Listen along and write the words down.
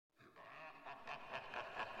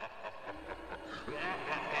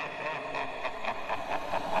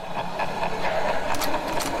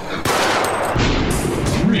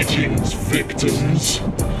listeners,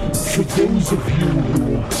 for those of you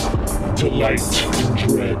who delight in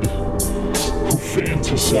dread, who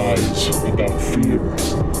fantasize about fear,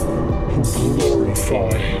 who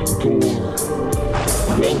glorify gore,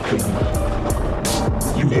 welcome.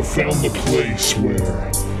 You have found the place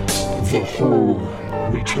where the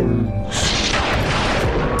horror returns.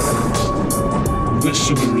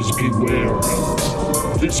 Listeners, beware.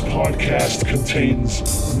 This podcast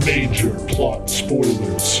contains major plot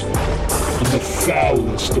spoilers and the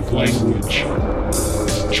foulest of language.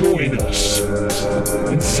 Join us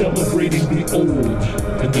in celebrating the old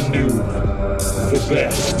and the new, the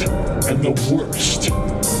best and the worst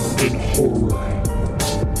in horror.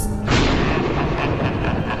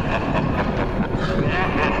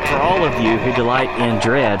 For all of you who delight in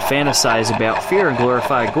dread, fantasize about fear, and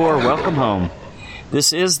glorify gore, welcome home.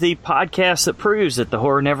 This is the podcast that proves that the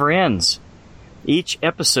horror never ends. Each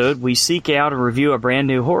episode, we seek out and review a brand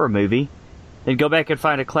new horror movie, then go back and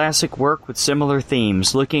find a classic work with similar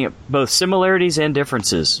themes, looking at both similarities and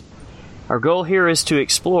differences. Our goal here is to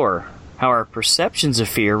explore how our perceptions of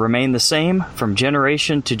fear remain the same from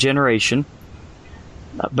generation to generation,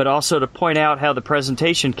 but also to point out how the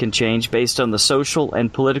presentation can change based on the social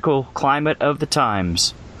and political climate of the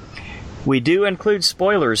times. We do include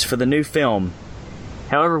spoilers for the new film.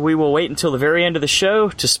 However, we will wait until the very end of the show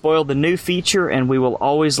to spoil the new feature, and we will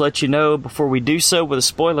always let you know before we do so with a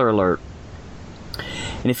spoiler alert.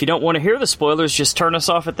 And if you don't want to hear the spoilers, just turn us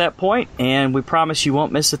off at that point, and we promise you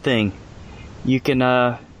won't miss a thing. You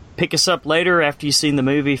can pick us up later after you've seen the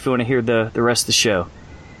movie if you want to hear the rest of the show.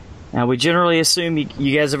 Now, we generally assume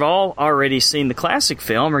you guys have all already seen the classic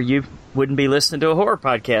film, or you wouldn't be listening to a horror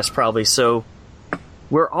podcast probably, so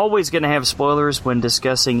we're always going to have spoilers when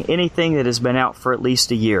discussing anything that has been out for at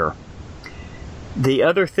least a year. The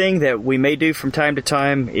other thing that we may do from time to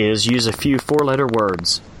time is use a few four-letter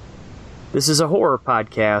words. This is a horror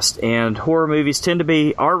podcast, and horror movies tend to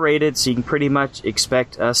be R-rated, so you can pretty much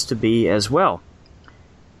expect us to be as well.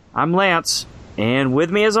 I'm Lance, and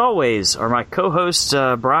with me as always are my co-hosts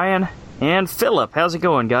Brian and Philip. How's it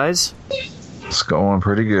going, guys? It's going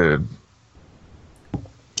pretty good.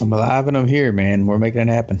 I'm alive and I'm here, man. We're making it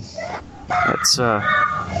happen. That's,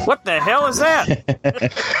 what the hell is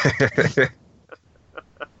that?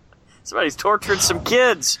 Somebody's torturing some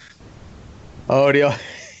kids. Oh, do y'all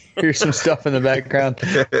hear some stuff in the background?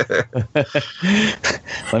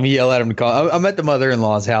 Let me yell at him to call. I'm at the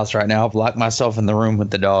mother-in-law's house right now. I've locked myself in the room with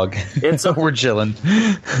the dog. We're chilling.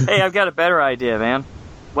 Hey, I've got a better idea, man.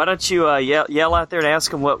 Why don't you yell out there and ask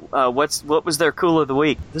them what was their cool of the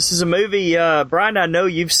week? This is a movie, Brian, I know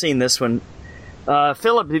you've seen this one.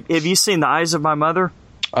 Philip, have you seen The Eyes of My Mother?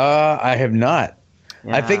 I have not.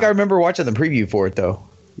 Yeah. I think I remember watching the preview for it, though.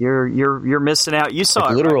 You're missing out. You saw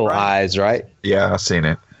like it, literal right, eyes, right? Yeah, I've seen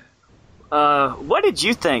it. What did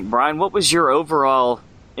you think, Brian? What was your overall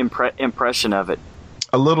impression of it?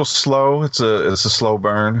 A little slow. It's a slow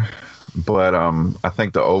burn, but I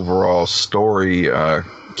think the overall story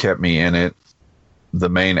kept me in it. The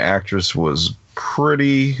main actress was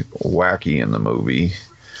pretty wacky in the movie,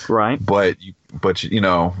 right? But you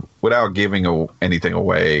know, without giving anything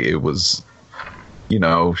away, it was, you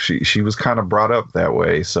know, she was kind of brought up that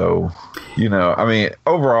way. So, you know, I mean,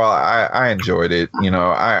 overall, I enjoyed it. You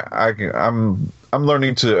know, I'm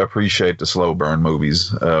learning to appreciate the slow burn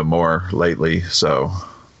movies more lately. So,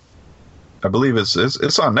 I believe it's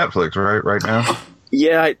on Netflix right now.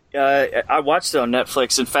 Yeah, I watched it on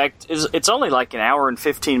Netflix. In fact, it's only like an hour and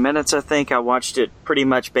 15 minutes. I think I watched it pretty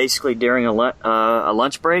much basically during a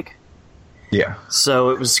lunch break. Yeah.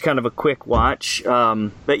 So it was kind of a quick watch.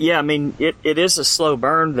 But yeah, I mean, it is a slow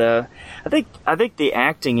burn. I think the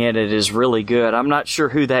acting in it is really good. I'm not sure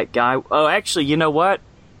who that guy. Oh, actually, you know what?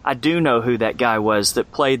 I do know who that guy was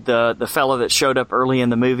that played the fella that showed up early in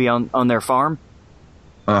the movie on their farm.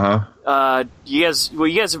 You guys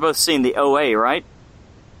have both seen the OA, right?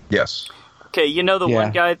 Yes. Okay, you know the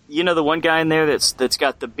one guy. You know the one guy in there that's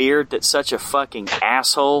got the beard that's such a fucking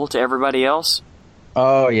asshole to everybody else.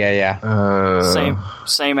 Oh yeah.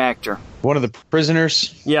 Same actor. One of the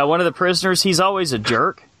prisoners. Yeah, one of the prisoners. He's always a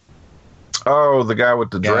jerk. Oh, the guy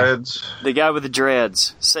with the dreads. The guy with the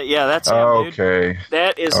dreads. So yeah, that's him. Okay. Dude.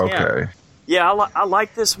 That is him. Okay. Yeah, I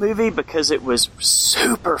like this movie because it was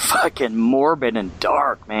super fucking morbid and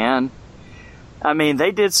dark, man. I mean,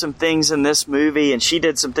 they did some things in this movie, and she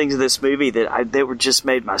did some things in this movie that they were just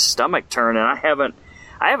made my stomach turn, and I haven't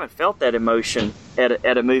felt that emotion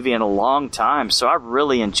at a movie in a long time, so I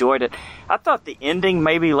really enjoyed it. I thought the ending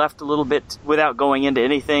maybe left a little bit, without going into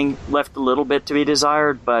anything, left a little bit to be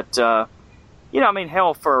desired, but I mean,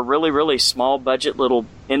 hell, for a really, really small budget little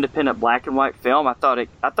independent black and white film, I thought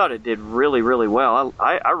it did really, really well.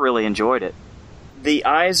 I really enjoyed it. The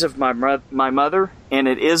Eyes of My Mother, and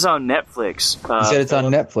it is on Netflix. You said it's on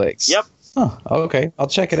Netflix. Yep. Oh, okay. I'll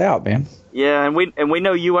check it out, man. Yeah, and we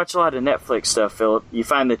know you watch a lot of Netflix stuff, Philip. You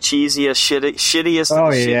find the cheesiest, shittiest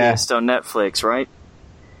of the shittiest on Netflix, right?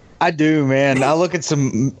 I do, man. I look at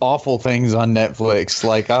some awful things on Netflix.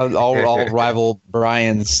 Like I'll rival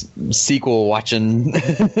Brian's sequel watching.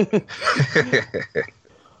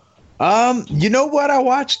 You know what I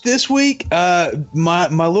watched this week? My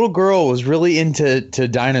little girl was really into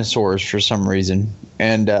dinosaurs for some reason,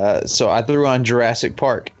 and so I threw on Jurassic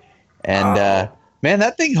Park, and man,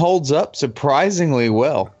 that thing holds up surprisingly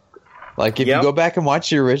well. Like if you go back and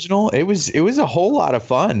watch the original, it was a whole lot of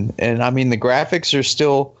fun, and I mean the graphics are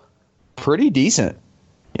still pretty decent.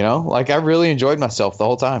 Like I really enjoyed myself the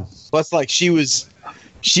whole time. Plus, like she was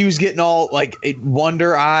getting all like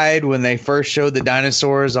wonder-eyed when they first showed the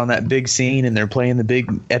dinosaurs on that big scene and they're playing the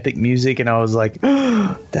big epic music, and I was like,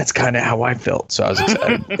 that's kind of how I felt. So I was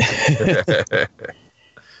excited.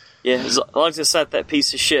 Yeah, as long as it's not that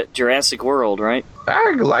piece of shit Jurassic World, right?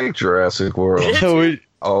 I like Jurassic World.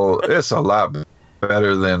 It's a lot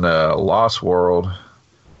better than Lost World.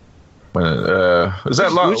 Is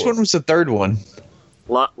that Which one was the third one?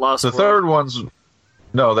 Lost The third one's...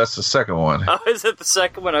 No, that's the second one. Oh, is it the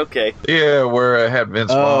second one? Okay. Yeah, where it had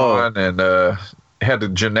Vince Vaughn and had the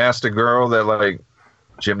gymnastic girl that like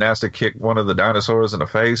gymnastic kicked one of the dinosaurs in the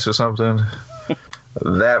face or something.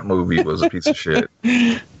 That movie was a piece of shit.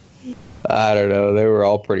 I don't know. They were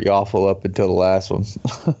all pretty awful up until the last one.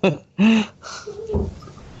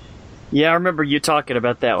 Yeah, I remember you talking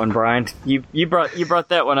about that one, Brian. You brought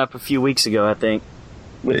that one up a few weeks ago, I think.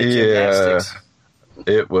 With the gymnastics.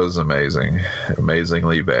 It was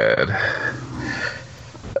amazingly bad.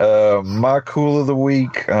 My cool of the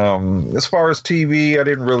week. As far as TV, I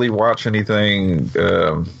didn't really watch anything.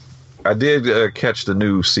 I did catch the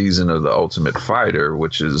new season of The Ultimate Fighter,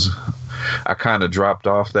 which is I kind of dropped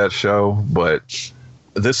off that show, but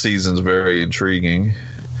this season's very intriguing.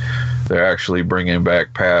 They're actually bringing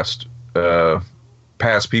back past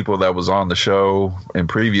people that was on the show in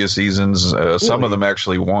previous seasons. Really? Some of them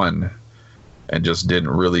actually won and just didn't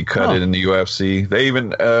really cut it in the UFC. They even,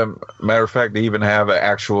 matter of fact, they even have an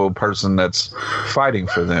actual person that's fighting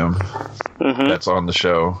for them that's on the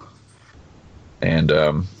show. And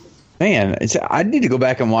man, I need to go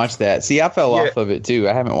back and watch that. See, I fell off of it too.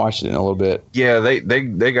 I haven't watched it in a little bit. Yeah, they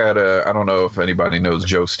got I don't know if anybody knows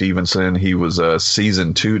Joe Stevenson. He was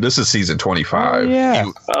season 2. This is season 25. Oh, yeah.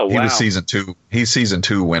 He was season 2. He's season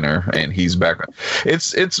 2 winner, and he's back.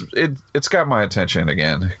 It's got my attention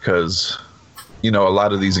again because a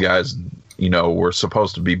lot of these guys were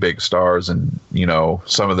supposed to be big stars, and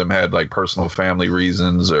some of them had like personal family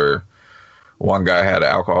reasons, or one guy had an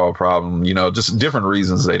alcohol problem, just different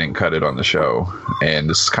reasons they didn't cut it on the show. And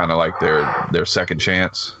this is kind of like their second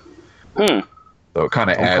chance. So it kind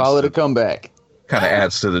of adds. Call it a comeback. Kind of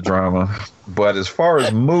adds to the drama. But as far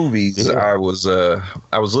as movies, I was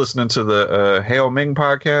listening to the Hail Ming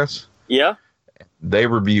podcast. Yeah. They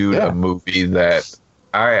reviewed a movie that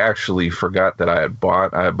I actually forgot that I had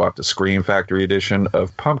bought. I had bought the Scream Factory edition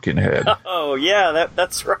of Pumpkinhead. Oh yeah,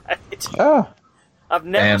 that's right. Oh. I've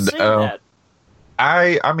never seen that.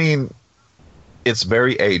 I mean, it's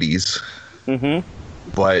very 80s,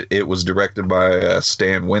 but it was directed by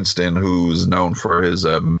Stan Winston, who's known for his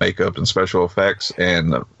makeup and special effects,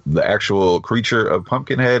 and the actual creature of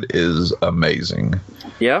Pumpkinhead is amazing.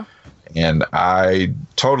 Yeah, and I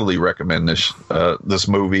totally recommend this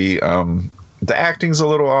movie. The acting's a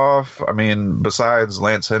little off. I mean, besides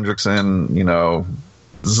Lance Hendrickson,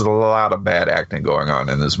 there's a lot of bad acting going on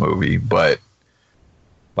in this movie, but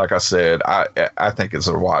like I said, I think it's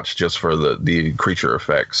a watch just for the creature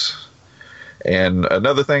effects. And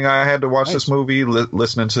another thing, I had to watch this movie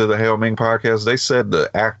listening to the Hail Ming podcast. They said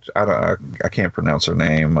the I can't pronounce her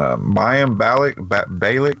name. Mayim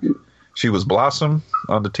Bialik. She was Blossom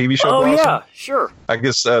on the TV show. Oh Blossom. Yeah, sure. I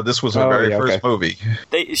guess this was her very first movie.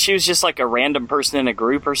 She was just like a random person in a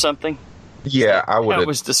group or something. Yeah, I would. That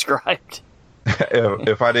was described.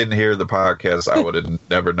 If I didn't hear the podcast, I would have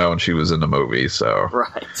never known she was in the movie. So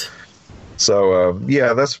right. So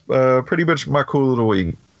that's pretty much my cool of the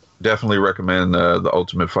week. Definitely recommend The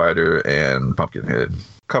Ultimate Fighter and Pumpkinhead.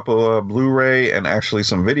 Couple of Blu-ray and actually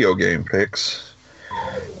some video game picks.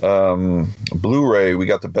 Blu-ray, we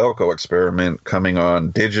got the Belko Experiment coming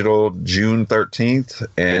on digital June 13th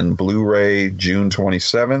and Blu-ray June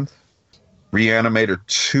 27th. Reanimator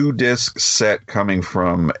 2-disc set coming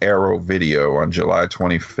from Arrow Video on July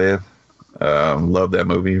 25th. Love that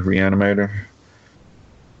movie, Reanimator.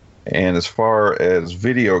 And as far as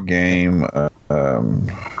video game,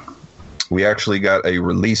 we actually got a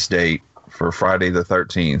release date for Friday the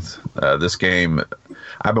 13th. This game,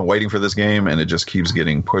 I've been waiting for this game, and it just keeps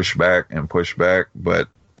getting pushed back and pushed back. But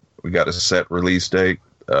we got a set release date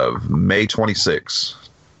of May 26th.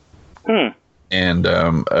 And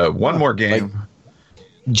one more game. Like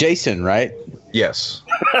Jason, right? Yes.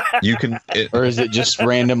 You can. Or is it just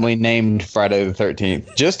randomly named Friday the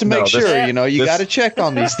 13th? Just to make sure, you got to check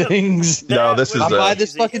on these things. No, this is. I buy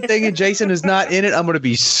this fucking thing and Jason is not in it. I'm going to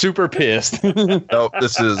be super pissed. No,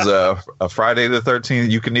 this is a Friday the 13th.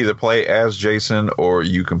 You can either play as Jason or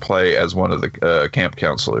you can play as one of the camp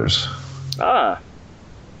counselors.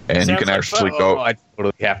 And you can actually go. I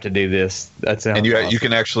totally have to do this. That's and you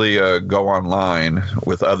can actually go online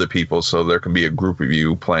with other people, so there can be a group of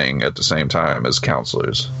you playing at the same time as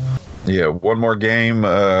counselors. Yeah, one more game.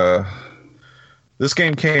 This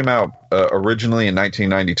game came out originally in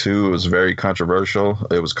 1992. It was very controversial.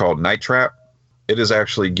 It was called Night Trap. It is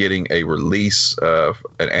actually getting a release, an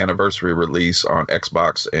anniversary release on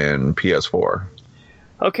Xbox and PS4.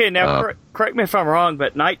 Okay, now correct me if I'm wrong,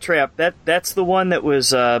 but Night Trap, that's the one that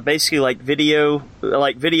was basically like video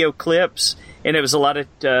clips, and it was a lot of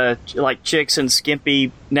like chicks in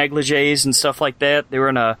skimpy negligees and stuff like that. They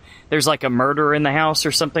were there's like a murder in the house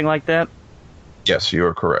or something like that. Yes, you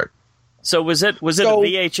are correct. So was it a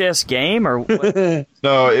VHS game or what?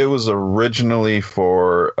 No, it was originally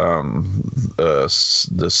for the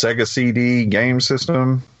Sega CD game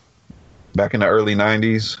system back in the early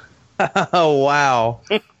 90s. Oh, wow.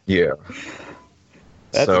 Yeah.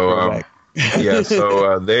 That's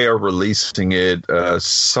so they are releasing it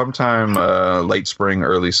sometime late spring,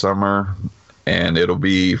 early summer, and it'll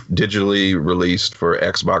be digitally released for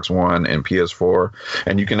Xbox One and PS4,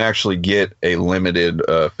 and you can actually get a limited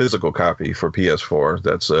physical copy for PS4.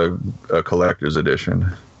 That's a collector's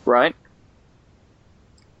edition. Right.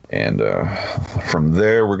 And from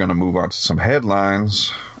there, we're going to move on to some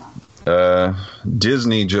headlines.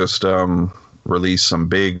 Disney just released some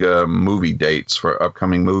big movie dates for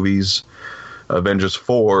upcoming movies. Avengers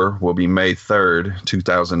 4 will be May 3rd,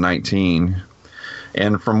 2019.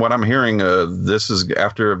 And from what I'm hearing, this is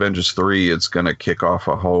after Avengers 3, it's going to kick off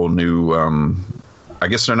a whole new, I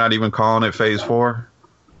guess they're not even calling it Phase 4.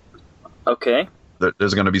 Okay.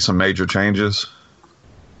 There's going to be some major changes.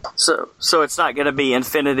 So it's not going to be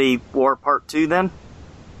Infinity War Part 2 then?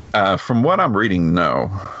 From what I'm reading, no.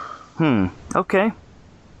 Okay.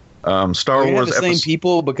 Star Wars. The same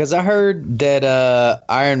people, because I heard that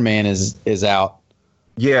Iron Man is out.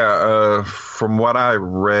 Yeah. From what I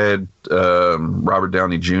read, Robert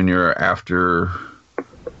Downey Jr. after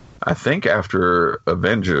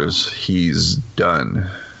Avengers, he's done.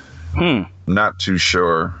 Not too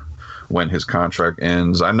sure when his contract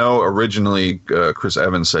ends. I know originally Chris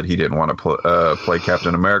Evans said he didn't want to play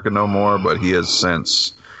Captain America no more, but he has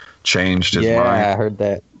since changed his mind. Yeah, I heard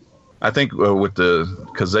that. I think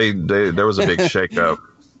because there was a big shakeup.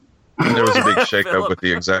 There was a big shakeup with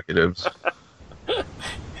the executives.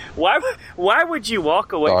 Why would you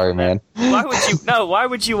walk away? Sorry, from man. That? Why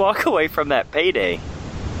would you walk away from that payday?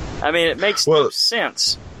 I mean, it makes no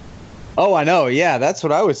sense. Oh, I know. Yeah, that's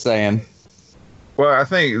what I was saying. Well, I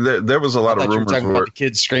think there was a lot of rumors. Talking about the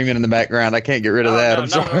kids screaming in the background. I can't get rid of that. I'm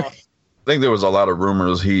sorry. I think there was a lot of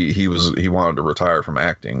rumors he wanted to retire from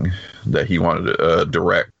acting, that he wanted to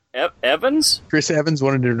direct. Evans? Chris Evans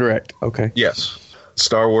wanted to direct. Okay. Yes.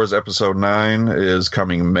 Star Wars Episode 9 is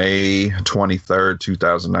coming May 23rd,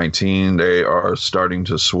 2019. They are starting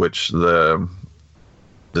to switch the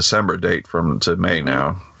December date to May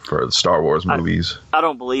now for the Star Wars movies. I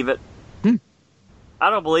don't believe it. I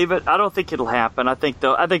don't believe it. I don't think it'll happen. I think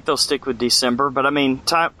they'll stick with December, but I mean,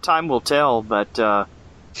 time will tell. But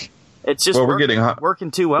it's just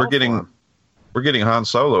working too well. We're getting Han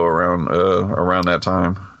Solo around that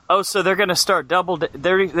time. Oh, so they're going to start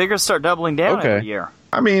they're going to start doubling down every year.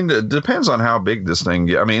 I mean, it depends on how big this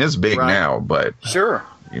thing. I mean, it's big now, but sure,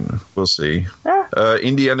 we'll see.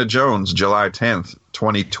 Indiana Jones, July 10th,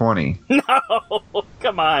 2020. No,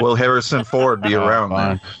 come on. Will Harrison Ford be around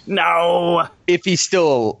then? No. If he's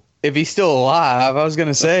still alive, I was going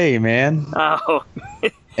to say, man. Oh.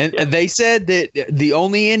 And they said that the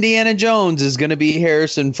only Indiana Jones is going to be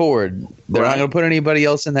Harrison Ford. They're not going to put anybody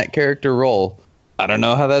else in that character role. I don't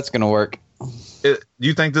know how that's going to work. Do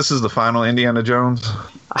you think this is the final Indiana Jones?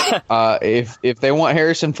 If they want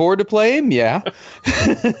Harrison Ford to play him, yeah.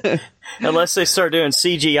 Unless they start doing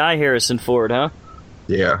CGI Harrison Ford, huh?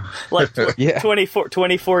 Yeah. Like Yeah.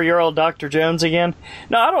 24-year-old Dr. Jones again.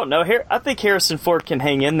 No, I don't know. I think Harrison Ford can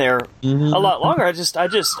hang in there a lot longer.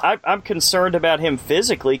 I'm concerned about him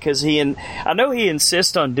physically because I know he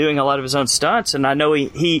insists on doing a lot of his own stunts, and I know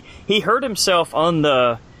he hurt himself on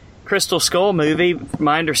the Crystal Skull movie.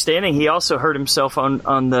 My understanding, he also hurt himself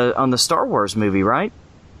on the Star Wars movie, right?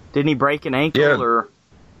 Didn't he break an ankle? Yeah. Or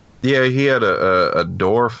Yeah, he had a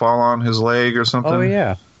door fall on his leg or something. Oh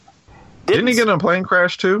yeah. Didn't he get in a plane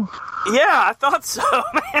crash too? Yeah, I thought so,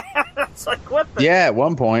 man. It's like, what the? Yeah, at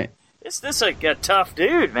one point. Is this a tough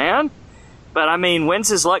dude, man? But I mean, when's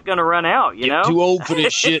his luck going to run out? You know, Too old for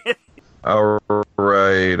this shit. All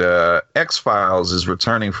right. X-Files is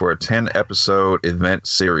returning for a 10-episode event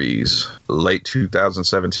series, late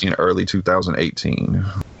 2017, early 2018.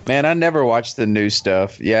 Man, I never watched the new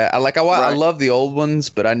stuff. Yeah, I love the old ones,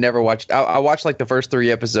 but I never watched. I watched like the first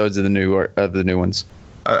 3 episodes of the new ones.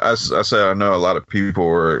 I said I know a lot of people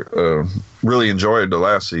were really enjoyed the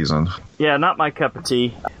last season. Yeah, not my cup of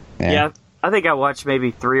tea. Yeah. Yeah, I think I watched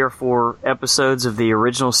maybe 3 or 4 episodes of the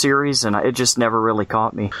original series, and it just never really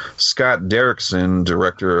caught me. Scott Derrickson,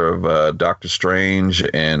 director of Doctor Strange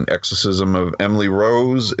and Exorcism of Emily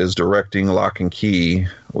Rose, is directing Lock and Key,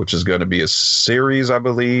 which is going to be a series, I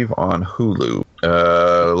believe, on Hulu.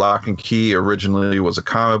 Lock and Key originally was a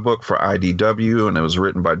comic book for IDW, and it was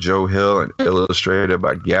written by Joe Hill and illustrated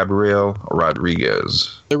by Gabriel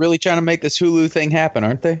Rodriguez. They're really trying to make this Hulu thing happen,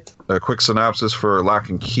 aren't they? A quick synopsis for Lock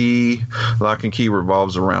and Key. Lock and Key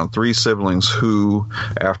revolves around 3 siblings who,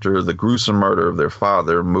 after the gruesome murder of their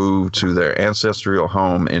father, move to their ancestral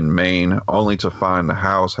home in Maine, only to find the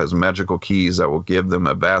house has magical keys that will give them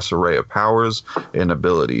a vast array of powers and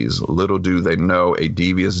abilities. Little do they know, a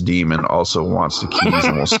devious demon also wants the keys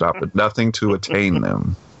and will stop at nothing to attain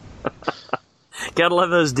them. Gotta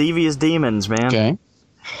love those devious demons, man. Okay.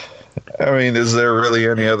 I mean, is there really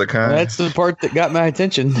any other kind? That's the part that got my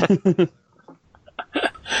attention.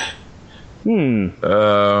 More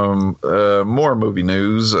movie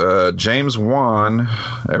news. James Wan,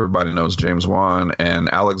 everybody knows James Wan, and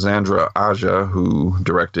Alexandra Aja, who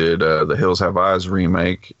directed the Hills Have Eyes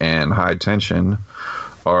remake and High Tension,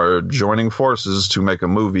 are joining forces to make a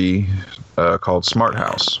movie called Smart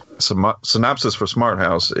House. Synopsis for Smart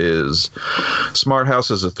House is: Smart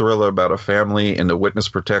House is a thriller about a family in the witness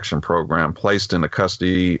protection program placed in the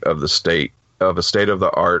custody of the state of a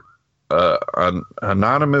state-of-the-art an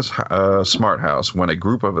anonymous smart house. When a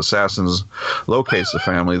group of assassins locates the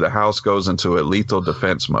family, the house goes into a lethal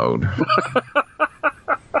defense mode.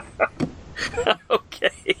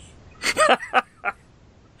 Okay.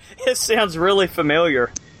 It sounds really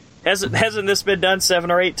familiar. Hasn't this been done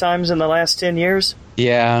 7 or 8 times in the last 10 years?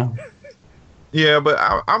 Yeah. Yeah, but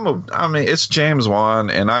I mean, it's James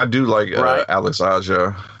Wan, and I do like Right. Alex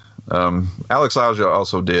Aja. Alex Aja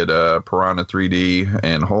also did Piranha 3D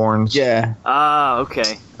and Horns. Yeah. Ah,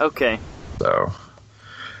 okay. So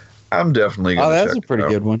I'm definitely going to check that's a it pretty out.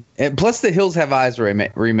 good one. And plus, the Hills Have Eyes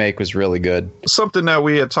remake was really good. Something that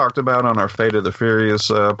we had talked about on our Fate of the Furious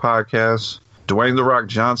podcast. Dwayne "The Rock"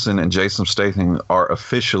 Johnson and Jason Statham are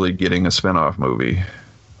officially getting a spinoff movie.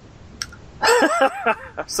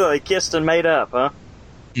 So they kissed and made up, huh?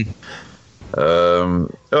 It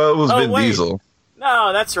was Vin wait. Diesel.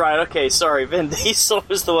 No, that's right. Okay, sorry. Vin Diesel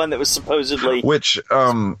was the one that was supposedly... Which,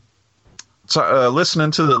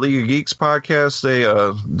 listening to the League of Geeks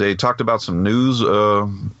podcast, they talked about some news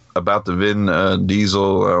about the Vin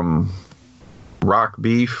Diesel Rock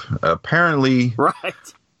beef. Apparently, Right.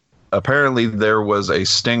 there was a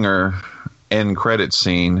stinger end credit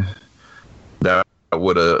scene that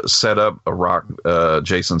would have set up a Rock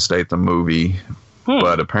Jason Statham movie,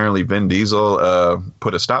 but apparently Vin Diesel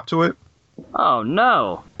put a stop to it. Oh,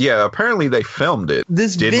 no. Yeah, apparently they filmed it.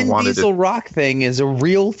 This Vin Diesel Rock thing is a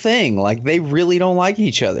real thing. Like, they really don't like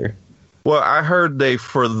each other. Well, I heard they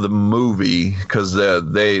for the movie because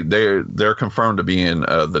they're confirmed to be in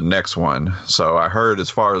the next one. So I heard as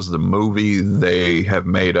far as the movie they have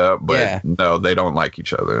made up, but no, they don't like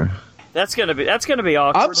each other. That's gonna be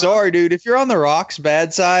awkward. I'm sorry, dude. If you're on the Rock's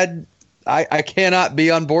bad side, I cannot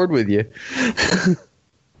be on board with you.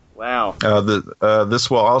 Wow.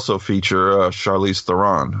 This will also feature Charlize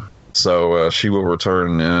Theron. So she will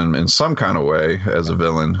return in some kind of way as a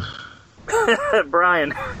villain.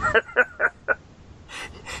 Brian,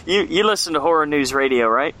 you listen to Horror News Radio,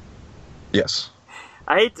 right? Yes.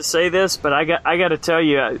 I hate to say this, but I got to tell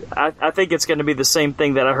you, I think it's going to be the same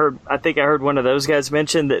thing that I heard. I think I heard one of those guys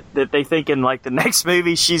mention that they think in like the next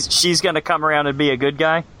movie she's going to come around and be a good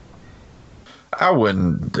guy. I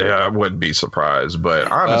wouldn't be surprised, but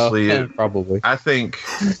honestly, probably. I think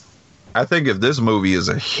I think if this movie is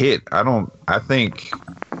a hit, I think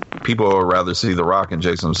people would rather see The Rock and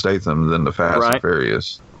Jason Statham than the Fast and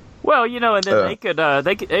Furious. Well, and then they could,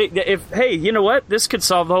 hey, you know what? This could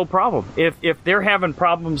solve the whole problem. If they're having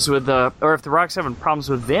problems with, or if The Rock's having problems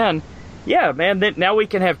with Vin, yeah, man, then now we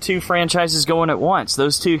can have two franchises going at once.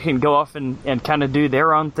 Those two can go off and kind of do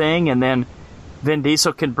their own thing, and then Vin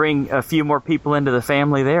Diesel can bring a few more people into the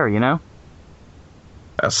family there,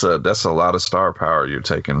 That's a lot of star power you're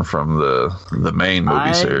taking from the main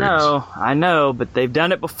movie series. I know, but they've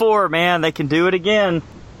done it before, man. They can do it again.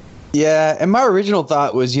 Yeah, and my original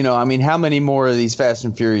thought was, how many more of these Fast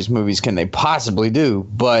and Furious movies can they possibly do?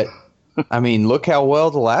 But, look how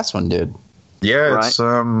well the last one did. Yeah, it's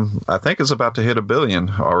I think it's about to hit $1 billion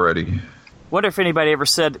already. Wonder if anybody ever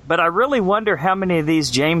said, but I really wonder how many of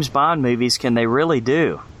these James Bond movies can they really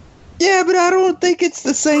do? Yeah, but I don't think it's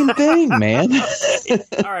the same thing, man.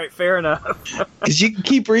 All right, fair enough. Because you can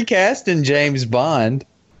keep recasting James Bond.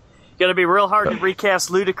 Gonna be real hard to recast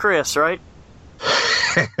Ludacris, right?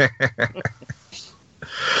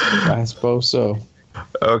 I suppose so.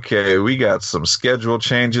 Okay, we got some schedule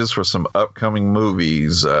changes for some upcoming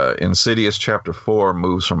movies. Insidious Chapter 4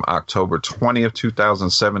 moves from October 20th,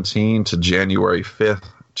 2017 to January 5th,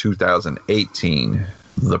 2018.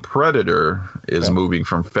 The Predator is moving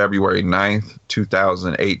from February 9th,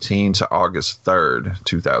 2018 to August 3rd,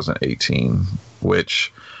 2018,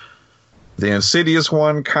 which the Insidious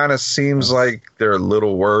one kind of seems like they're a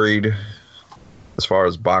little worried as far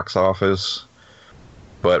as box office.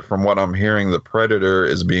 But from what I'm hearing, The Predator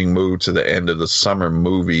is being moved to the end of the summer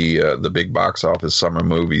movie, the big box office summer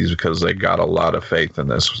movies, because they got a lot of faith in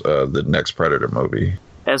this, the next Predator movie.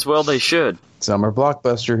 As well they should. Summer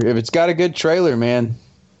blockbuster. If it's got a good trailer, man,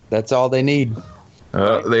 that's all they need.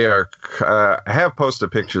 They are. I have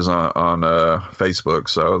posted pictures on Facebook,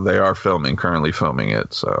 so they are currently filming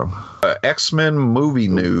it. So, X-Men movie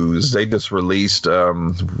news. They just released.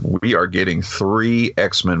 We are getting 3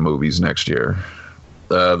 X-Men movies next year.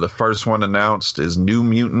 The first one announced is New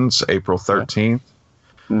Mutants, April 13th.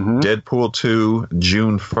 Mm-hmm. Deadpool 2,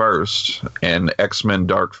 June 1st, and X-Men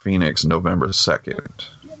Dark Phoenix, November 2nd.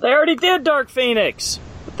 They already did Dark Phoenix.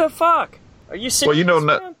 What the fuck? Are you serious?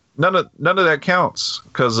 Well, none of that counts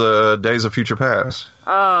because Days of Future Past.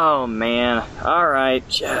 Oh man! All right,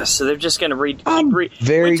 so they're just gonna read. I'm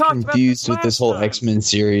very confused with this whole X-Men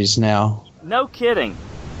series now. No kidding.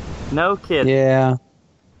 Yeah.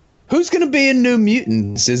 Who's gonna be in New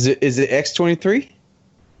Mutants? Is it X-23?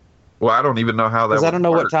 Well, I don't even know how that. Because I don't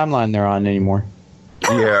know what timeline they're on anymore.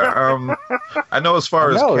 Yeah, I know as far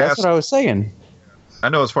as that's what I was saying. I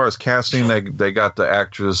know as far as casting, they got the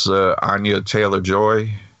actress Anya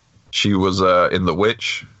Taylor-Joy. She was in The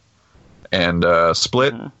Witch and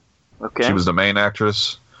Split. Okay, she was the main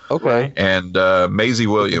actress. Okay, and Maisie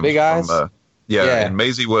Williams. Big eyes. And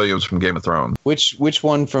Maisie Williams from Game of Thrones. Which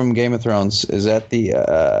one from Game of Thrones is that?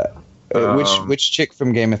 The which chick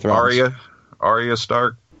from Game of Thrones? Arya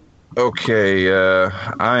Stark. Okay,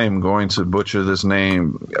 I'm going to butcher this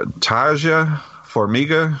name. Taja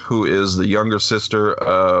Farmiga, who is the younger sister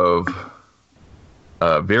of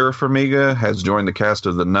Vera Farmiga, has joined the cast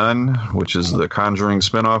of The Nun, which is the Conjuring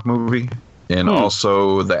spinoff movie. And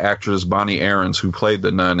also the actress Bonnie Aarons, who played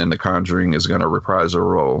the nun in The Conjuring, is going to reprise her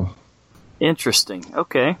role. Interesting.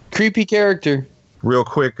 Okay. Creepy character. Real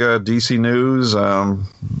quick, DC news.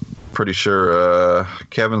 Pretty sure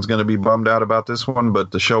Kevin's going to be bummed out about this one,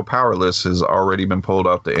 but the show Powerless has already been pulled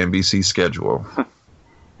off the NBC schedule.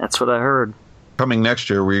 That's what I heard. Coming next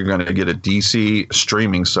year, we're going to get a DC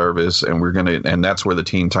streaming service, and that's where the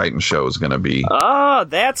Teen Titans show is going to be. Oh,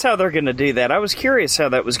 that's how they're going to do that. I was curious how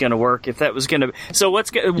that was going to work. If that was going to, so what's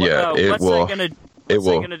that going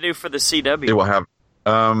to do for the CW? It will have.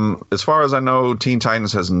 As far as I know, Teen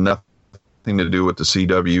Titans has nothing to do with the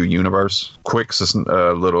CW universe. Quick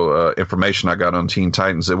little information I got on Teen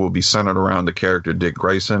Titans. It will be centered around the character Dick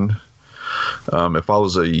Grayson. It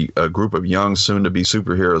follows a group of young, soon-to-be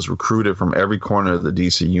superheroes recruited from every corner of the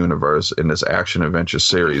DC universe in this action-adventure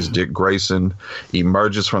series. Dick Grayson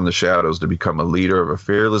emerges from the shadows to become a leader of a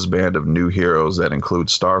fearless band of new heroes that include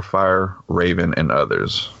Starfire, Raven, and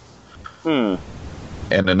others.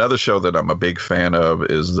 And another show that I'm a big fan of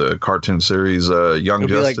is the cartoon series Young Justice. It'll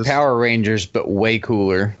be like Power Rangers, but way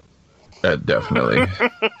cooler. Definitely.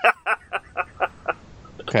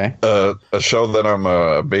 Okay. A show that I'm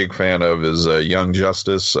a big fan of is Young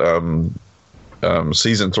Justice.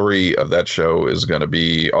 Season 3 of that show is going to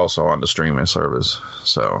be also on the streaming service.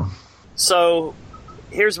 So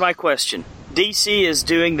here's my question. DC is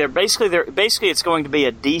doing basically it's going to be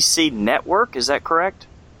a DC network. Is that correct?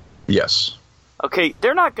 Yes. Okay,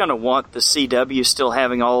 they're not going to want the CW still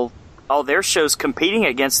having all all their shows competing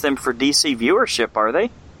against them for DC viewership, are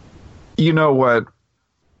they? You know what?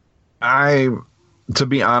 To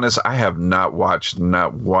be honest, I have not watched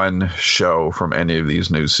not one show from any of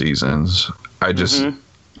these new seasons. I just,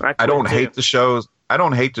 I don't hate the shows. I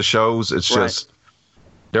don't hate the shows. It's just,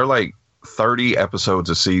 they're like 30 episodes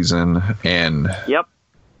a season, and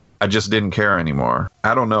I just didn't care anymore.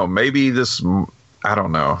 I don't know. Maybe I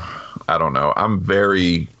don't know. I'm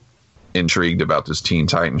very intrigued about this Teen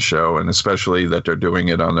Titans show, and especially that they're doing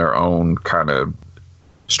it on their own kind of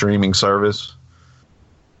streaming service.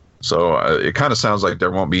 So it kind of sounds like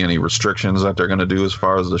there won't be any restrictions that they're going to do as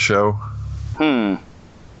far as the show. I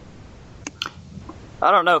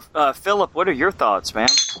don't know. Philip, what are your thoughts, man?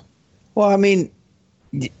 Well, I mean,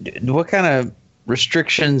 what kind of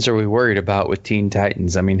restrictions are we worried about with Teen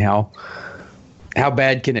Titans? I mean, how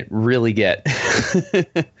bad can it really get?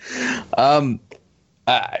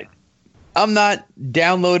 I'm not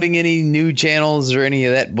downloading any new channels or any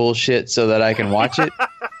of that bullshit so that I can watch it.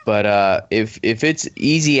 But if it's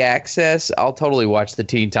easy access, I'll totally watch the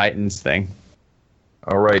Teen Titans thing.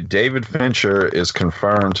 All right, David Fincher is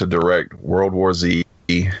confirmed to direct World War Z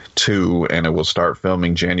 2, and it will start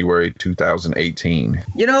filming January 2018.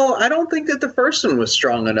 You know, I don't think that the first one was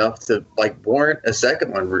strong enough to warrant a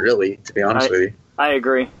second one, really, to be honest with you. I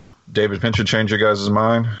agree. David Fincher changed your guys'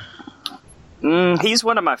 mind? He's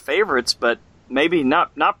one of my favorites, but maybe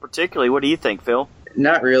not particularly. What do you think, Phil?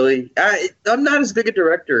 Not really. I'm not as big a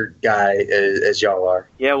director guy as y'all are.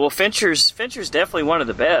 Yeah, well, Fincher's definitely one of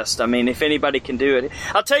the best. I mean, if anybody can do it,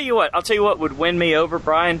 I'll tell you what would win me over,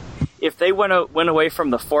 Brian. If they went away from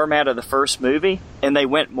the format of the first movie and they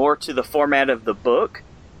went more to the format of the book,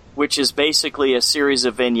 which is basically a series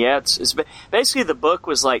of vignettes. Basically, the book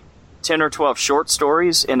was like 10 or 12 short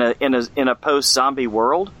stories in a post-zombie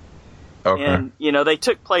world. Okay. And, they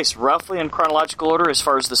took place roughly in chronological order as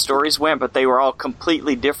far as the stories went, but they were all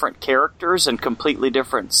completely different characters and completely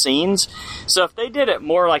different scenes. So if they did it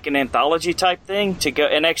more like an anthology type thing to go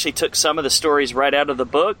and actually took some of the stories right out of the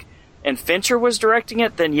book and Fincher was directing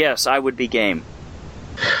it, then yes, I would be game.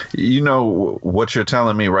 You know, what you're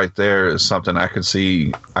telling me right there is something I could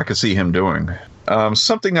see him doing.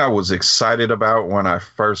 Something I was excited about when I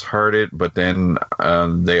first heard it, but then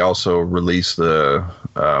they also released the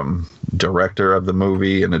director of the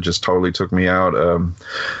movie, and it just totally took me out.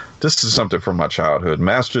 This is something from my childhood.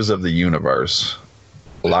 Masters of the Universe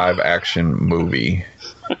live action movie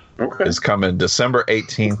is coming December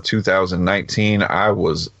 18th, 2019. I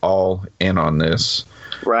was all in on this.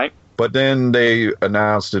 Right. But then they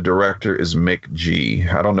announced the director is Mick G.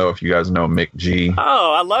 I don't know if you guys know Mick G.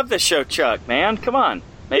 Oh, I love the show, Chuck, man. Come on.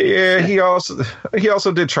 Maybe. Yeah, he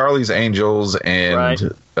also did Charlie's Angels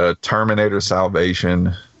and Terminator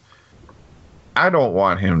Salvation. I don't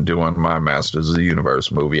want him doing my Masters of the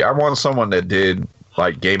Universe movie. I want someone that did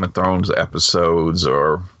like Game of Thrones episodes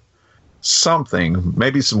or something.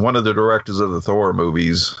 Maybe one of the directors of the Thor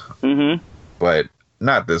movies. Mm-hmm. But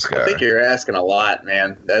not this guy. I think you're asking a lot,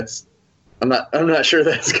 man. I'm not sure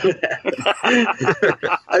that's going to happen.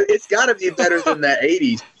 It's got to be better than that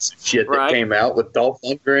 80s shit that came out with Dolph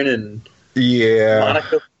Lundgren and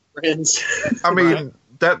Monica Friends. I mean,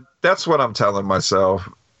 that's what I'm telling myself.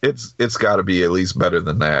 It's got to be at least better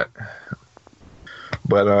than that.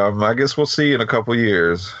 But I guess we'll see in a couple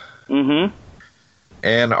years. Mm-hmm.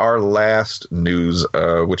 And our last news,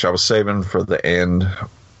 which I was saving for the end,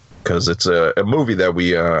 because it's a movie that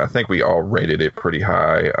I think we all rated it pretty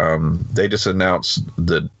high. They just announced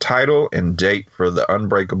the title and date for the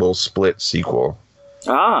Unbreakable Split sequel.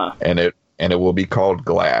 And it will be called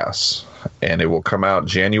Glass, and it will come out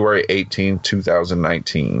January 18,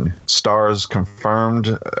 2019. Stars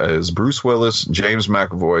confirmed as Bruce Willis, James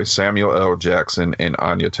McAvoy, Samuel L. Jackson, and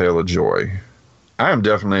Anya Taylor-Joy. I am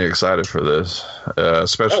definitely excited for this,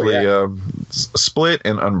 especially Split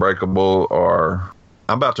and Unbreakable are...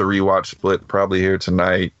 I'm about to rewatch Split probably here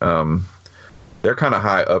tonight. They're kind of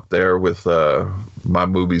high up there with my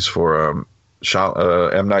movies for M.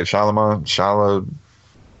 Night Shyamalan.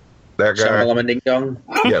 That guy. Shyamalan Ding Dong.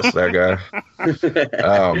 Yes, that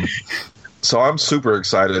guy. So I'm super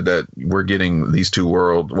excited that we're getting these two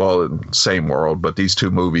same world, but these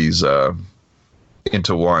two movies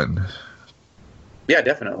into one. Yeah,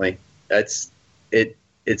 definitely.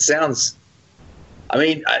 It sounds. I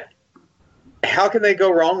mean. How can they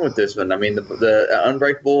go wrong with this one? I mean, the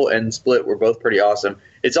Unbreakable and Split were both pretty awesome.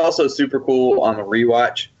 It's also super cool on the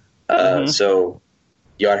rewatch, so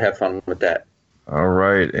you ought to have fun with that. All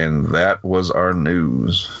right, and that was our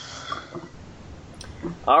news.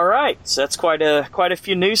 All right, so that's quite a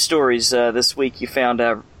few news stories this week you found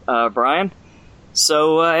out, Brian.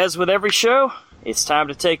 So as with every show, it's time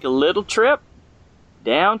to take a little trip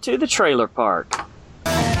down to the trailer park.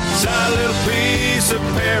 It's our little piece of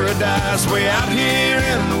paradise way out here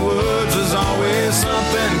in the woods. There's always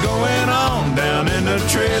something going on down in the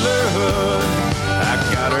trailer hood. I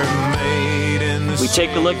got her made in the We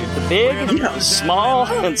take a look at the big, the small,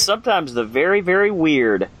 and sometimes the very, very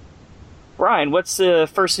weird. Ryan, what's the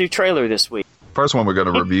first new trailer this week? First one we're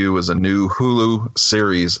going to review is a new Hulu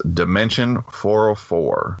series, Dimension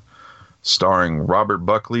 404, starring Robert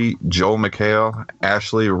Buckley, Joel McHale,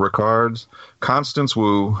 Ashley Rickards, Constance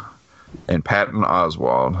Wu, and Patton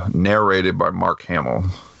Oswalt, narrated by Mark Hamill.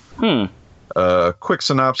 Quick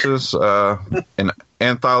synopsis, an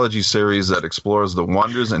anthology series that explores the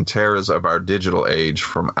wonders and terrors of our digital age,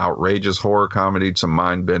 from outrageous horror comedy to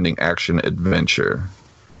mind-bending action adventure.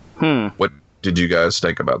 What did you guys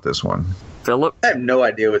think about this one? Philip? I have no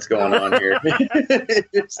idea what's going on here.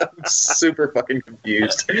 I'm super fucking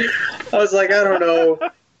confused. I was like, I don't know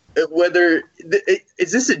whether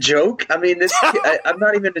is this a joke? I mean, I'm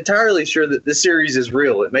not even entirely sure that this series is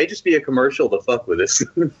real. It may just be a commercial to fuck with us.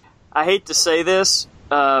 I hate to say this,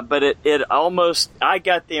 but it almost, I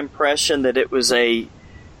got the impression that it was a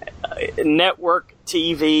network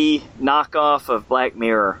TV knockoff of Black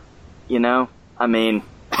Mirror. You know? I mean,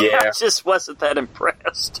 yeah. I just wasn't that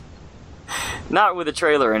impressed. Not with the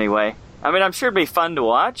trailer, anyway. I mean, I'm sure it'd be fun to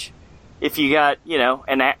watch if you got,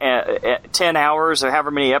 10 hours or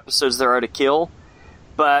however many episodes there are to kill.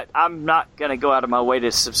 But I'm not going to go out of my way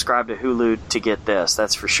to subscribe to Hulu to get this,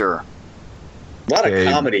 that's for sure. A lot of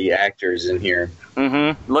comedy actors in here.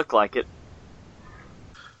 Look like it.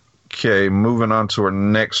 Okay, moving on to our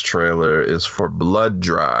next trailer is for Blood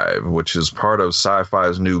Drive, which is part of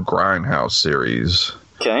Sci-Fi's new Grindhouse series.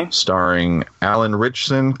 Okay. Starring Alan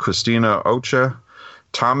Ritchson, Christina Ocha,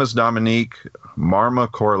 Thomas Dominique, Marma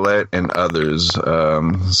Corlett, and others.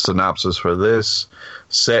 Synopsis for this: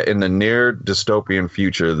 set in the near dystopian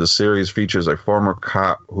future, the series features a former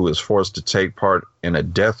cop who is forced to take part in a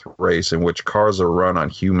death race in which cars are run on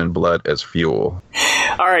human blood as fuel.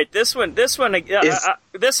 All right, this one gave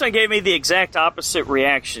me the exact opposite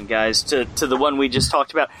reaction, guys, to the one we just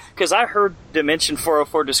talked about. Because I heard Dimension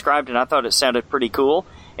 404 described, and I thought it sounded pretty cool.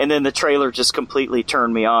 And then the trailer just completely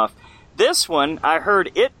turned me off. This one, I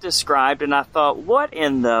heard it described, and I thought, what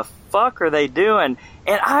in the fuck are they doing?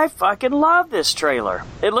 And I fucking love this trailer.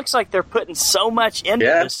 It looks like they're putting so much into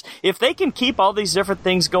this. If they can keep all these different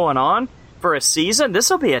things going on for a season, this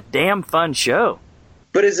will be a damn fun show.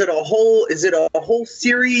 But is it a whole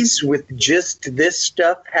series with just this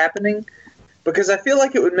stuff happening? Because I feel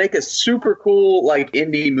like it would make a super cool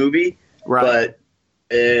indie movie, right?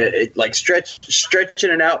 But stretching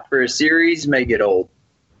it out for a series may get old.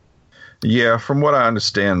 Yeah, from what I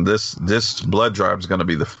understand, this Blood Drive is going to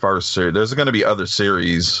be the first series. There's going to be other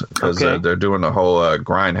series because they're doing the whole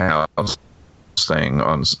Grindhouse thing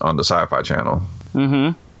on the Sci-Fi Channel.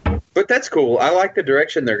 But that's cool. I like the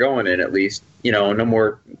direction they're going in, at least. No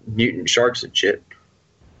more mutant sharks and shit.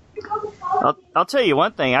 I'll tell you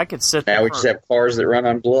one thing. I could sit there. Now we just have cars that run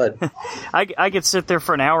on blood. I could sit there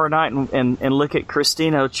for an hour a night and look at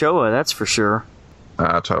Christina Ochoa. That's for sure.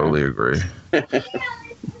 I totally agree.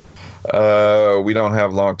 We don't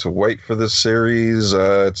have long to wait for this series.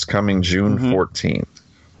 It's coming June 14th.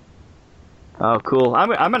 Oh, cool. I'm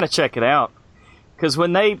going to check it out. Because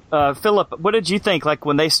when they, Philip, what did you think? Like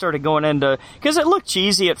when they started going into, because it looked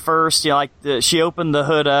cheesy at first, she opened the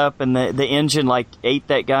hood up and the engine ate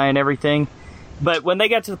that guy and everything. But when they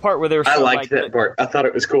got to the part where they were, I liked that part. I thought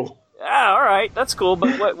it was cool. Ah, all right, that's cool.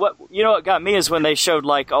 But what what got me is when they showed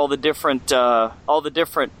all the different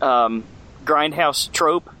Grindhouse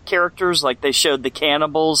trope characters. Like they showed the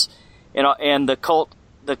cannibals, and the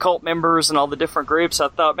cult members and all the different groups. I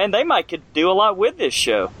thought, man, they could do a lot with this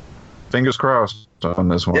show. Fingers crossed on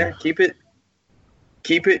this one. Yeah, keep it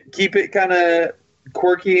kind of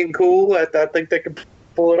quirky and cool. I think they can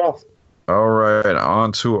pull it off. All right,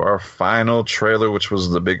 on to our final trailer, which was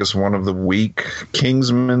the biggest one of the week,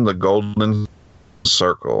 Kingsman: The Golden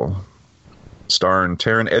Circle, starring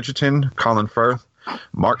Taron Egerton, Colin Firth,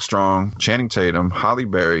 Mark Strong, Channing Tatum, Halle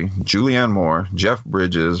Berry, Julianne Moore, Jeff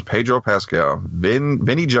Bridges, Pedro Pascal,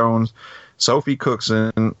 Vinnie Jones, Sophie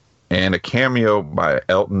Cookson, and a cameo by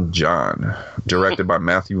Elton John, directed by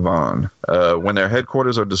Matthew Vaughn. When their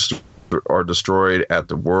headquarters are destroyed and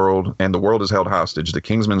the world is held hostage, the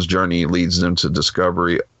Kingsman's journey leads them to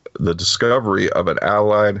the discovery of an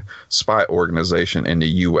allied spy organization in the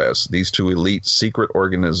U.S. These two elite secret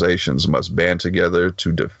organizations must band together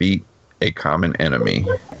to defeat a common enemy.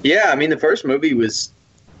 Yeah, I mean, the first movie was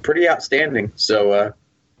pretty outstanding, so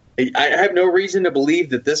I have no reason to believe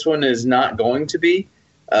that this one is not going to be.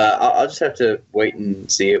 I'll just have to wait and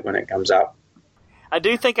see it when it comes out. I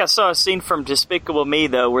do think I saw a scene from Despicable Me,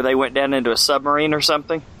 though, where they went down into a submarine or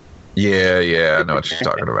something. Yeah, I know what you're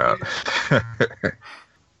talking about.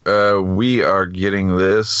 We are getting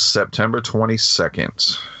this September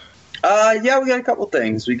 22nd. Yeah, we got a couple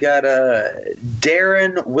things. We got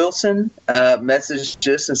Darren Wilson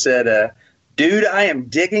messaged us and said, dude, I am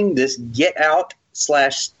digging this Get Out /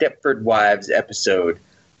 Stepford Wives episode.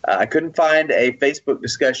 I couldn't find a Facebook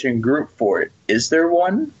discussion group for it. Is there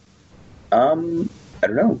one? I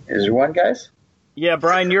don't know. Is there one, guys? Yeah,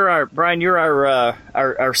 Brian, you're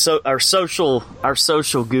our social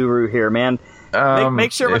guru here, man.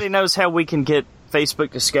 Make sure everybody knows how we can get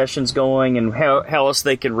Facebook discussions going and how else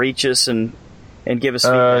they can reach us and give us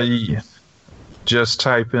feedback. Just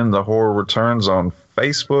type in The Horror Returns on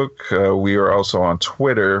Facebook. We are also on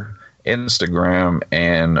Twitter, Instagram,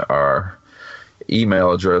 and our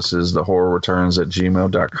email address is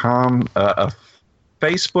thehorrorreturns@gmail.com. A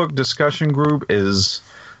Facebook discussion group is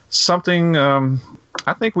something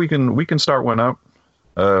I think we can start one up.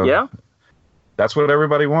 Yeah. That's what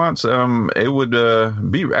everybody wants. It would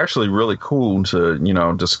be actually really cool to,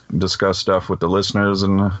 discuss stuff with the listeners.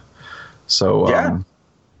 And so,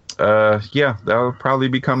 that'll probably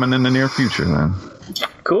be coming in the near future then.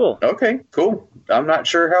 Cool. Okay, cool. I'm not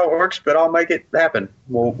sure how it works, but I'll make it happen.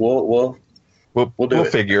 We'll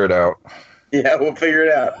figure it out. Yeah, we'll figure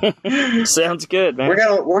it out. Sounds good, man.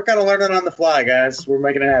 We're gonna learn it on the fly, guys. We're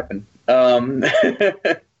making it happen.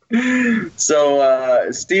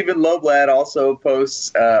 So Stephen Loblad also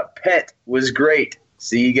posts, Pet was great.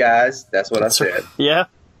 See you guys. That's what I said. Yeah.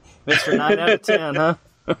 Mr. 9 out of 10, huh?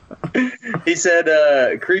 He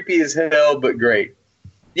said, creepy as hell, but great.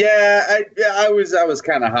 Yeah, I was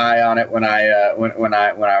kind of high on it when I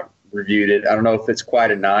reviewed it. I don't know if it's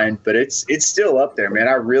quite a 9, but it's still up there, man.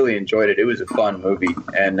 I really enjoyed it. It was a fun movie,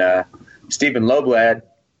 and Stephen Loblad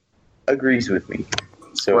agrees with me.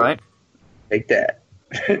 So right. Take that.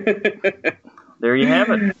 There you have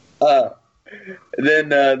it. Then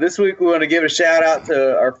this week we want to give a shout out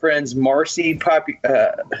to our friends Marcy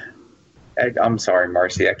I'm sorry,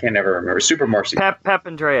 Marcy. I can't ever remember. Super Marcy.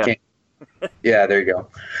 Papandrea. Yeah, there you go.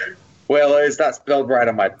 Well, it's not spelled right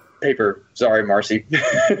on my paper. Sorry, Marcy.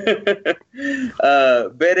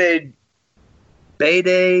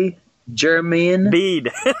 Bede Germain.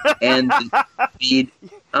 Bede. And Bede.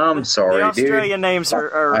 I'm sorry, the Australian dude. names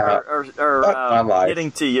are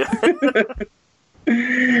getting to you.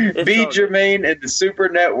 Bede Germain and the Super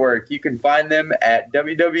Network. You can find them at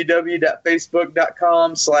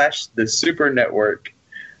www.facebook.com/the Super Network.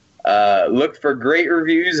 Look for great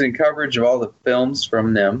reviews and coverage of all the films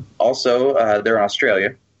from them. Also, they're in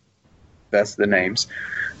Australia. That's the names.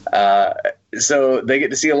 So they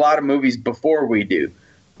get to see a lot of movies before we do.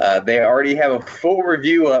 They already have a full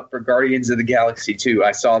review up for Guardians of the Galaxy 2.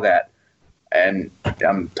 I saw that, and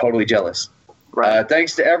I'm totally jealous. Right.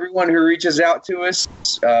 Thanks to everyone who reaches out to us.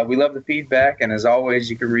 We love the feedback, and as always,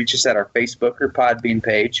 you can reach us at our Facebook or Podbean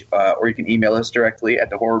page, or you can email us directly at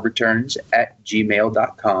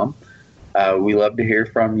thehorrorreturns@gmail.com. We love to hear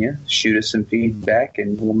from you. Shoot us some feedback,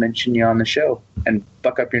 and we'll mention you on the show and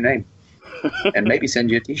fuck up your name, and maybe send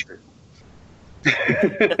you a T-shirt.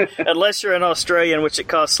 Unless you're in Australia, in which it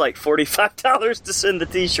costs like $45 to send the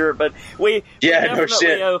T-shirt, but we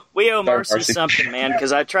owe Marcy something, man.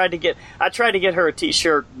 Because I tried to get her a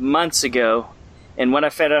T-shirt months ago, and when I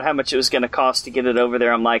found out how much it was going to cost to get it over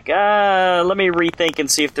there, I'm like, let me rethink and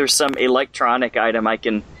see if there's some electronic item I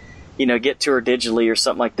can, get to her digitally or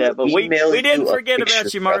something like that. But we didn't forget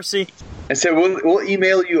about you, Marcy. I said we'll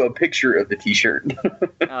email you a picture of the T-shirt.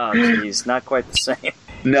 Oh, geez, not quite the same.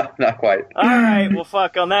 No, not quite. All right, well,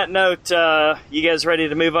 fuck. On that note, you guys ready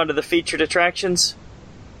to move on to the featured attractions?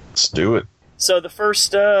 Let's do it. So the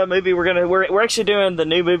first movie we're actually doing the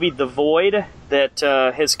new movie The Void that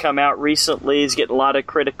has come out recently. It's getting a lot of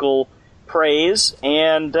critical praise,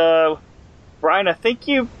 and Brian, I think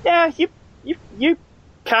you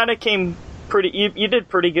kind of came pretty. You did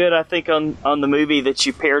pretty good, I think, on the movie that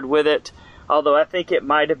you paired with it. Although I think it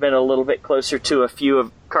might have been a little bit closer to a few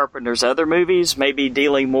of Carpenter's other movies, maybe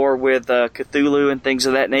dealing more with Cthulhu and things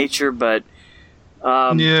of that nature. But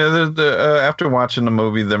after watching the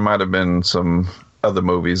movie, there might have been some other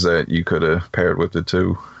movies that you could have paired with it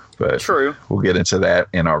too. But true, we'll get into that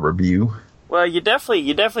in our review. Well, you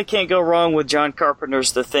definitely can't go wrong with John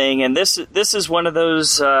Carpenter's The Thing, and this is one of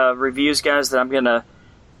those reviews, guys, that I'm gonna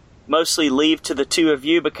mostly leave to the two of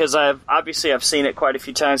you because I've seen it quite a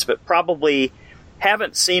few times, but probably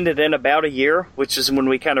haven't seen it in about a year, which is when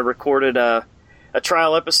we kind of recorded a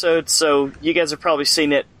trial episode. So you guys have probably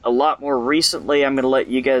seen it a lot more recently. I'm going to let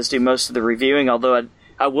you guys do most of the reviewing, although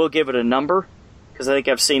I will give it a number, because I think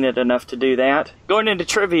I've seen it enough to do that. Going into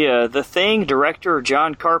trivia, The Thing director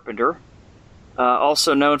John Carpenter,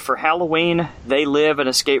 also known for Halloween, They Live, and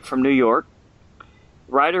Escape from New York.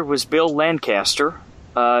 Writer was Bill Lancaster.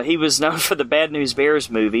 He was known for the Bad News Bears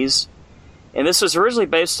movies. And this was originally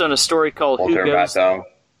based on a story called Walter Who Goes... Matthau.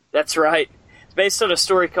 That's right. It's based on a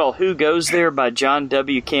story called Who Goes There by John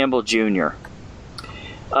W. Campbell Jr.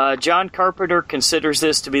 John Carpenter considers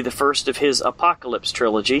this to be the first of his Apocalypse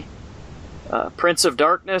trilogy. Prince of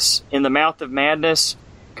Darkness, In the Mouth of Madness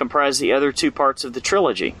comprise the other two parts of the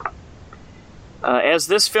trilogy. As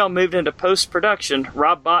this film moved into post-production,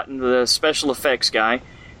 Rob Bottin, the special effects guy,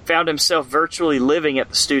 found himself virtually living at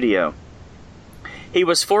the studio. He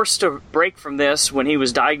was forced to break from this when he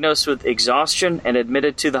was diagnosed with exhaustion and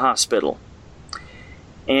admitted to the hospital.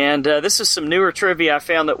 And this is some newer trivia I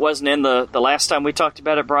found that wasn't in the last time we talked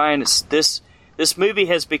about it, Brian. This movie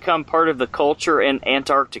has become part of the culture in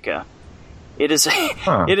Antarctica. It is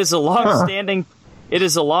a long-standing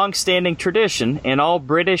tradition in all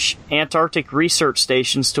British Antarctic research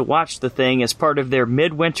stations to watch The Thing as part of their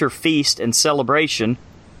midwinter feast and celebration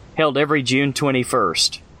held every June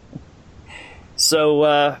 21st.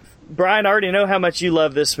 So, Brian, I already know how much you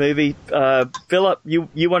love this movie. Philip,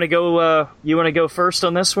 you want to go? You want to go first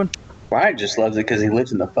on this one? Brian just loves it because he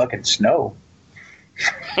lives in the fucking snow.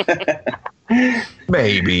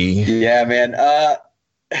 Maybe. Yeah, man.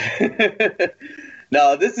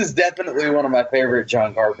 No, this is definitely one of my favorite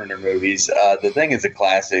John Carpenter movies. The Thing is a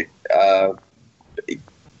classic. Kurt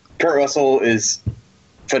Russell is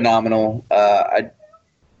phenomenal.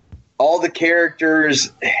 All the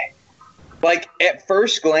characters, like at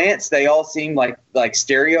first glance, they all seem like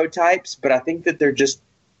stereotypes, but I think that they're just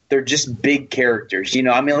big characters. You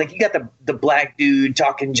know, I mean, like you got the black dude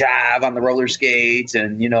talking jive on the roller skates,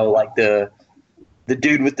 and you know, like the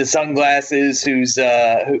dude with the sunglasses who's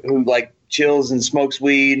who like chills and smokes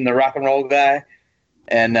weed, and the rock and roll guy,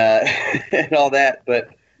 and and all that. But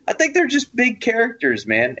I think they're just big characters,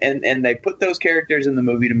 man, and they put those characters in the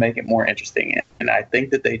movie to make it more interesting, and I think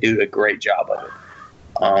that they do a great job of it.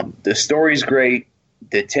 The story's great,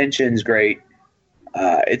 the tension's great.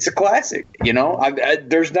 It's a classic, you know.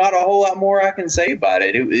 There's not a whole lot more I can say about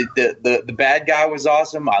it. The bad guy was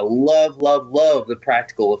awesome. I love the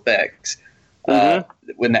practical effects.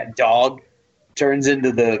 When that dog turns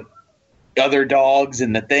into the other dogs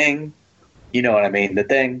in The Thing, you know what I mean? The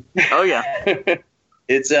Thing. Oh yeah.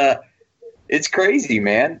 It's crazy,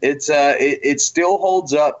 man. It still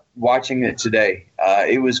holds up watching it today.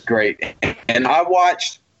 It was great, and I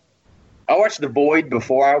watched The Void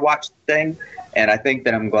before I watched The Thing, and I think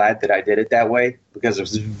that I'm glad that I did it that way because I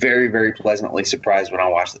was very, very pleasantly surprised when I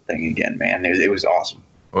watched The Thing again, man. It was awesome.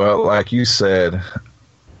 Well, like you said,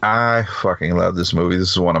 I fucking love this movie.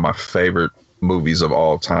 This is one of my favorite movies of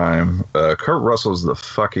all time. Kurt Russell's the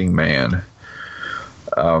fucking man.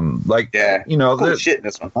 Yeah, you know, cool shit in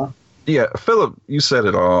this one, huh? Yeah, Philip, you said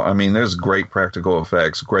it all. I mean, there's great practical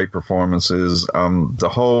effects, great performances. The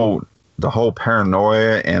whole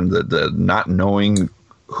paranoia and the not knowing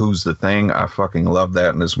who's the thing. I fucking love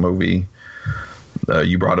that in this movie.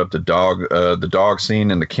 You brought up the dog scene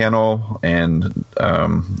in the kennel, and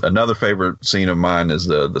another favorite scene of mine is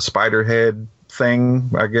the spider head thing.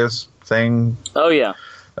 I guess thing. Oh yeah.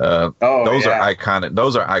 Those are iconic.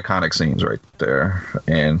 Those are iconic scenes right there.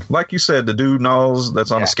 And like you said, the dude knows that's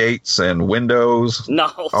on skates and windows.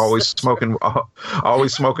 Always smoking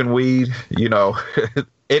weed. You know,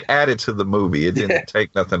 it added to the movie. It didn't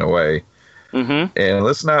take nothing away. Mm-hmm. And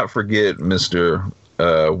let's not forget Mr.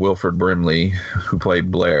 Wilford Brimley, who played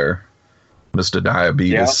Blair, Mr.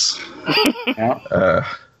 Diabetes. Yeah.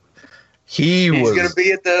 He's going to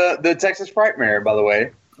be at the Texas Frightmare, by the way.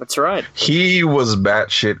 That's right. He was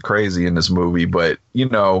batshit crazy in this movie, but you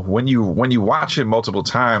know, when you watch it multiple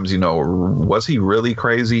times, you know, was he really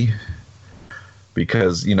crazy?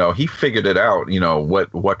 Because you know, he figured it out. You know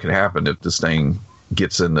what could happen if this thing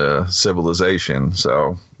gets into civilization.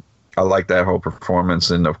 So I like that whole performance,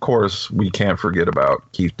 and of course, we can't forget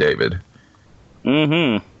about Keith David.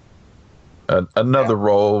 Mm-hmm. Another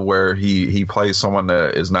role where he plays someone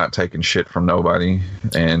that is not taking shit from nobody,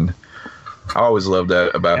 and I always love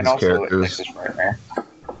that about his characters.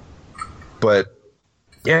 But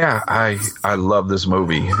yeah, I love this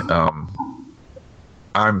movie.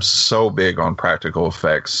 I'm so big on practical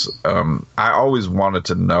effects. I always wanted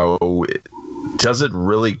to know, does it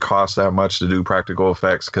really cost that much to do practical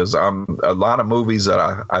effects? Because a lot of movies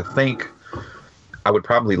that I think I would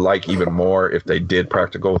probably like even more if they did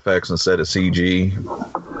practical effects instead of CG.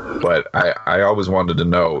 But I always wanted to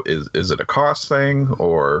know, is it a cost thing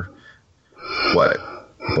or what?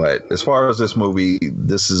 But But as far as this movie,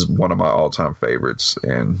 this is one of my all-time favorites,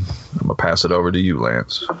 and I'm gonna pass it over to you,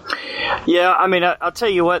 Lance. Yeah, I mean, I'll tell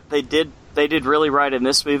you what, they did really right in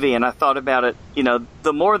this movie, and I thought about it,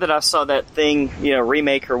 the more that I saw that thing,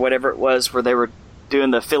 remake or whatever it was, where they were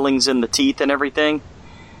doing the fillings in the teeth and everything.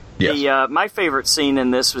 Yes. My favorite scene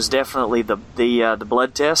in this was definitely the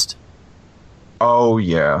blood test. Oh,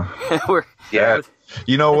 yeah. Yeah.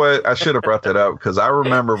 You know what? I should have brought that up because I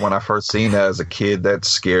remember when I first seen that as a kid, that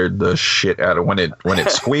scared the shit out of when it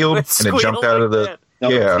squealed and it jumped out of the.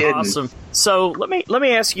 Yeah, awesome. So let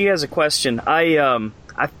me ask you guys a question. I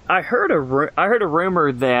heard a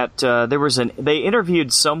rumor that they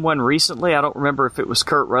interviewed someone recently. I don't remember if it was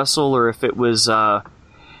Kurt Russell or if it was I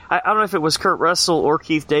don't know if it was Kurt Russell or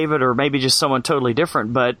Keith David or maybe just someone totally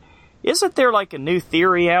different. But isn't there like a new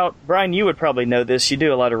theory out? Brian, you would probably know this. You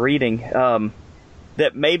do a lot of reading.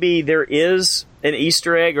 That maybe there is an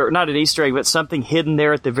Easter egg, or not an Easter egg, but something hidden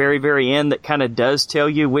there at the very, very end that kind of does tell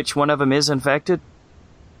you which one of them is infected?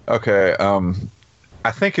 Okay,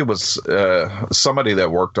 I think it was somebody that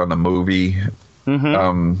worked on the movie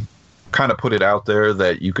kind of put it out there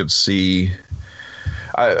that you could see.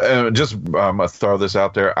 I'm gonna throw this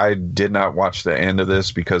out there. I did not watch the end of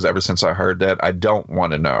this because ever since I heard that, I don't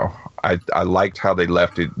want to know. I liked how they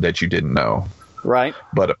left it that you didn't know. Right.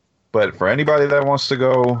 But for anybody that wants to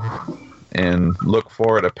go and look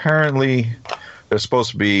for it, apparently there's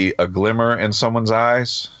supposed to be a glimmer in someone's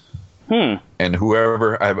eyes. And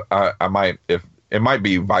whoever I might, if it might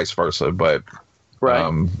be vice versa, but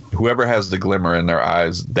whoever has the glimmer in their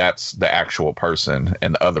eyes, that's the actual person,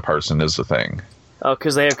 and the other person is the thing. Oh,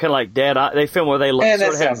 because they have kind of like dead eyes. They film where they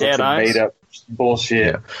sort of have dead eyes. Made up bullshit.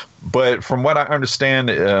 Yeah. But from what I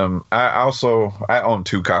understand, I own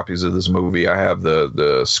 2 copies of this movie. I have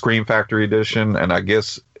the Scream Factory edition, and I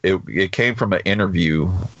guess it came from an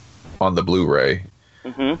interview on the Blu-ray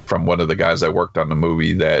from one of the guys that worked on the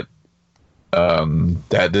movie that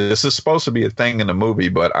this is supposed to be a thing in the movie,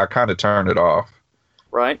 but I kind of turned it off.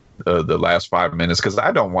 Right. The last 5 minutes because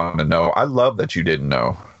I don't want to know. I love that you didn't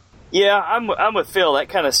know. Yeah, I'm with Phil. That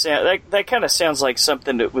kind of sounds like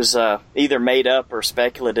something that was either made up or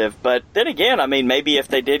speculative. But then again, I mean, maybe if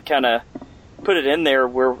they did kind of put it in there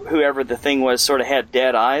where whoever the thing was sort of had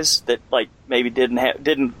dead eyes that like maybe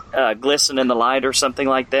didn't glisten in the light or something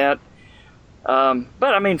like that. But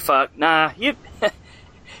I mean, fuck, nah,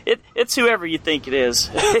 it's whoever you think it is.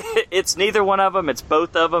 It's neither one of them. It's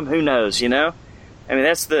both of them. Who knows? I mean,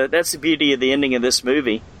 that's the beauty of the ending of this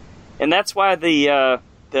movie, and that's why the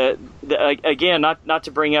again, not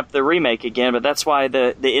to bring up the remake again, but that's why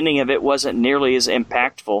the ending of it wasn't nearly as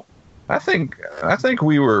impactful. I think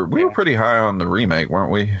we were pretty high on the remake,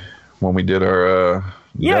 weren't we, when we did our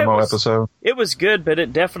demo episode? It was good, but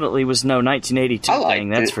it definitely was no 1982 thing.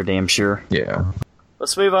 That's for damn sure. Yeah.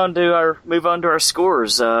 Let's move on to our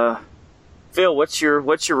scores. Phil, what's your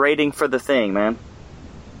rating for the thing, man?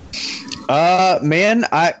 Man,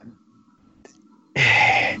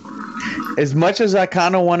 as much as I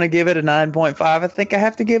kind of want to give it a 9.5, I think I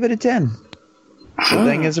have to give it a 10. The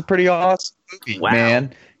thing is a pretty awesome movie,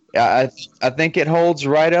 man. I think it holds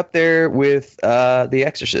right up there with The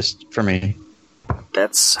Exorcist for me.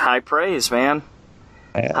 That's high praise, man.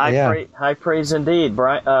 High praise indeed.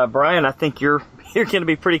 Brian, I think you're going to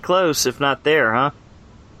be pretty close, if not there, huh?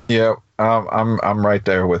 Yeah, I'm right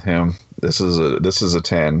there with him. This is a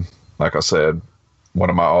 10. Like I said, one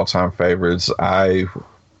of my all-time favorites. I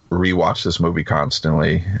rewatch this movie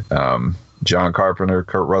constantly. John Carpenter,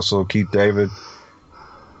 Kurt Russell, Keith David.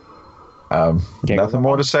 Nothing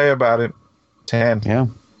more to say about it. 10. Yeah.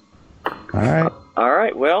 All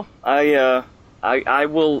right. Well, I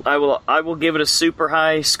will give it a super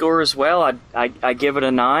high score as well. I give it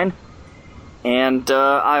a 9, and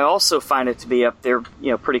I also find it to be up there,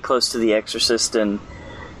 pretty close to The Exorcist and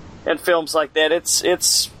films like that.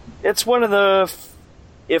 It's one of the,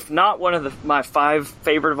 if not one of my 5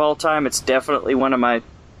 favorite of all time, it's definitely one of my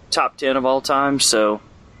top 10 of all time. So,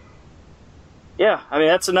 yeah, I mean,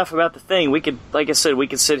 that's enough about the thing. We could, like I said, we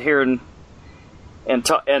could sit here and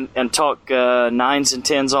talk 9s and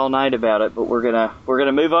 10s all night about it. But we're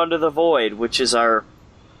gonna move on to The Void, which is our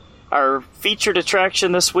featured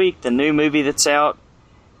attraction this week. The new movie that's out.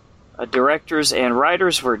 Directors and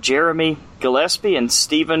writers were Jeremy Gillespie and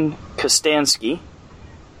Stephen Kostansky.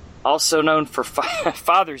 Also known for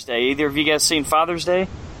Father's Day. Either of you guys seen Father's Day?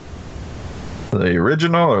 The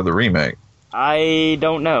original or the remake? I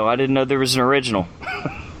don't know. I didn't know there was an original.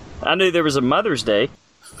 I knew there was a Mother's Day.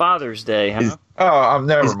 Father's Day, huh? Oh,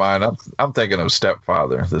 never mind. I'm thinking of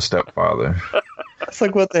Stepfather. The Stepfather. It's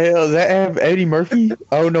like, what the hell? Does that have Eddie Murphy?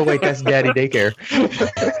 Oh, no, wait, that's Daddy Daycare.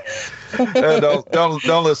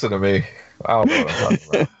 Don't listen to me. I don't know what I'm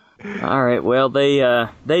talking about. All right, well,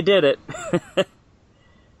 they did it.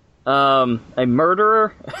 A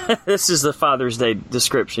murderer. This is the Father's Day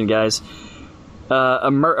description, guys.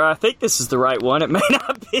 I think this is the right one. It may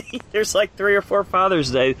not be. There's like 3 or 4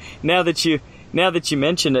 Father's Day now that you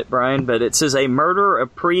mention it, Brian. But it says a murderer, a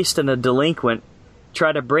priest, and a delinquent try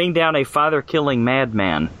to bring down a father-killing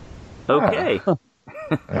madman. Okay. Well,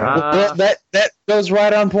 that goes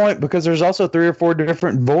right on point because there's also 3 or 4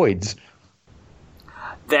 different voids.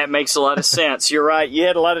 That makes a lot of sense. You're right. You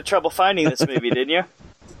had a lot of trouble finding this movie, didn't you?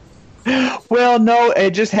 Well, no,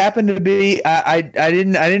 it just happened to be. I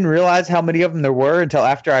didn't realize how many of them there were until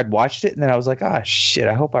after I'd watched it, and then I was like, "Ah, shit!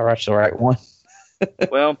 I hope I watched the right one."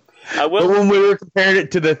 Well, I will. But when we were comparing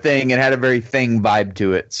it to The Thing, it had a very Thing vibe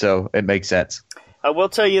to it, so it makes sense. I will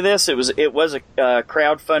tell you this: it was a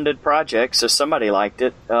crowd-funded project, so somebody liked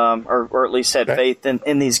it, or at least had faith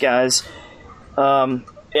in these guys.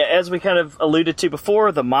 As we kind of alluded to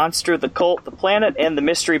before, the monster, the cult, the planet, and the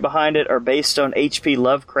mystery behind it are based on H.P.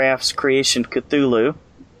 Lovecraft's creation Cthulhu.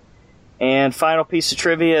 And final piece of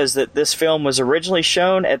trivia is that this film was originally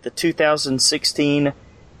shown at the 2016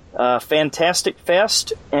 Fantastic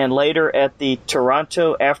Fest and later at the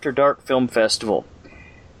Toronto After Dark Film Festival.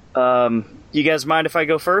 You guys mind if I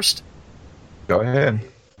go first? Go ahead.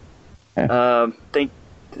 Think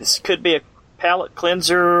this could be a palate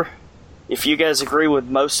cleanser if you guys agree with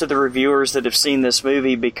most of the reviewers that have seen this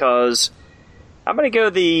movie, because I'm going to go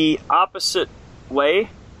the opposite way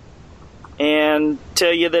and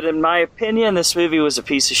tell you that in my opinion this movie was a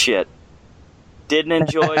piece of shit. Did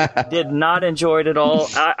not enjoy it at all.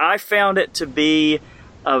 I found it to be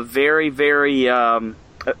a very, very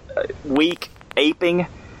weak aping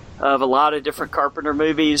of a lot of different Carpenter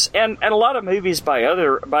movies and a lot of movies by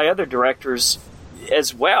other directors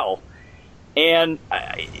as well. And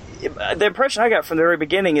the impression I got from the very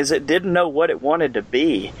beginning is it didn't know what it wanted to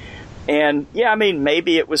be. And yeah, I mean,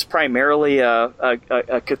 maybe it was primarily a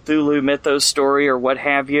Cthulhu mythos story or what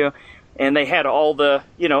have you. And they had all the,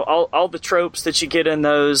 all the tropes that you get in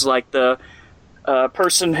those, like the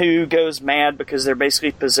person who goes mad because they're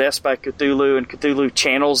basically possessed by Cthulhu, and Cthulhu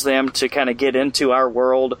channels them to kind of get into our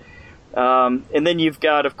world. And then you've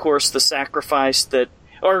got, of course, the sacrifices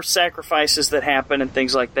that happen and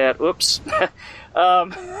things like that. Oops.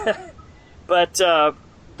 But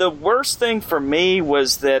the worst thing for me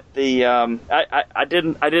was that I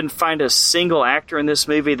didn't find a single actor in this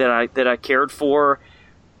movie that I cared for.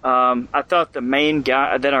 I thought the main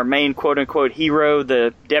guy, that our main quote unquote hero,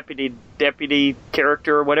 the deputy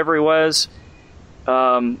character, whatever he was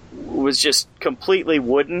just completely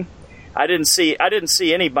wooden. I didn't see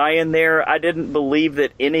any buy-in there. I didn't believe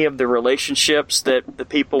that any of the relationships that the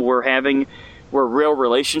people were having were real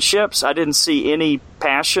relationships. I didn't see any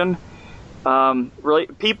passion.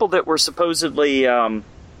 People that were supposedly, or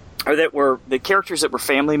that were the characters that were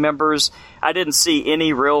family members, I didn't see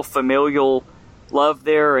any real familial love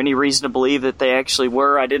there, or any reason to believe that they actually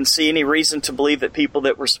were. I didn't see any reason to believe that people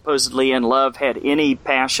that were supposedly in love had any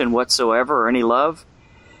passion whatsoever or any love.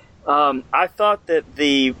 I thought that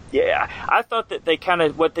they kind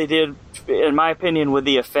of, what they did, in my opinion, with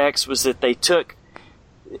the effects was that they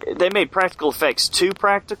made practical effects too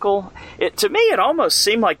practical. To me, it almost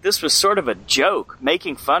seemed like this was sort of a joke,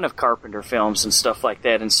 making fun of Carpenter films and stuff like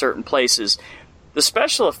that in certain places. The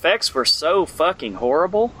special effects were so fucking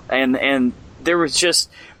horrible, and there was just...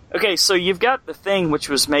 Okay, so you've got The Thing, which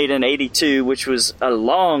was made in '82, which was a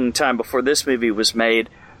long time before this movie was made,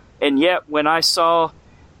 and yet when I saw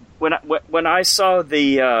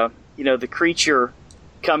the the creature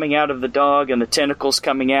coming out of the dog and the tentacles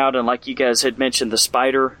coming out, and like you guys had mentioned, the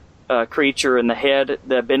spider creature and the head,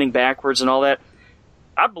 the bending backwards and all that,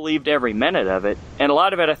 I believed every minute of it. And a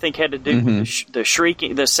lot of it, I think, had to do with the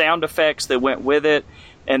shrieking, the sound effects that went with it,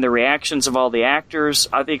 and the reactions of all the actors.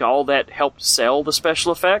 I think all that helped sell the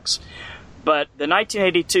special effects. But the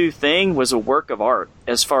 1982 Thing was a work of art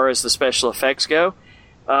as far as the special effects go.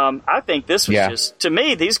 I think this was just, to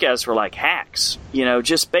me, these guys were like hacks,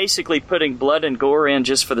 just basically putting blood and gore in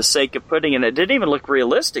just for the sake of putting it. It didn't even look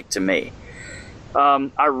realistic to me.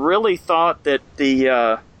 I really thought that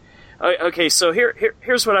okay, so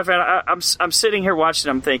here's what I found. I'm sitting here watching,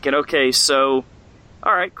 I'm thinking, okay, so,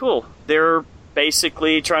 all right, cool. They're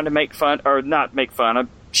basically trying to make fun, or not make fun, I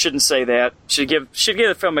shouldn't say that. Should give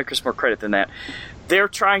the filmmakers more credit than that. They're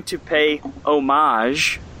trying to pay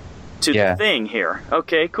homage to the Thing here.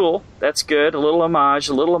 Okay, cool. That's good. A little homage.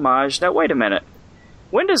 Now, wait a minute.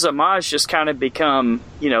 When does homage just kind of become,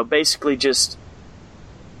 basically just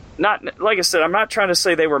not like I said, I'm not trying to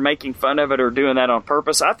say they were making fun of it or doing that on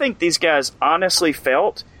purpose. I think these guys honestly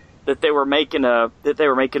felt that they were making a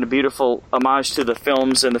beautiful homage to the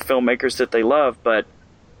films and the filmmakers that they love. But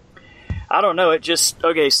I don't know.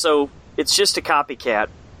 So it's just a copycat,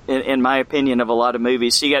 in my opinion, of a lot of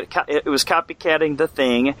movies. So it was copycatting The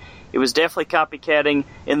Thing. It was definitely copycatting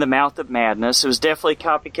In the Mouth of Madness. It was definitely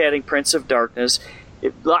copycatting Prince of Darkness.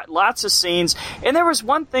 Lots of scenes. And there was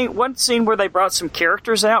one scene where they brought some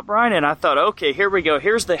characters out, Brian, and I thought, okay, here we go.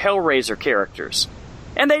 Here's the Hellraiser characters.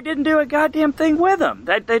 And they didn't do a goddamn thing with them.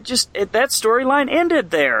 That storyline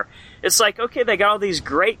ended there. It's like, okay, they got all these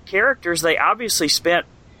great characters. They obviously spent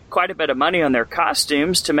quite a bit of money on their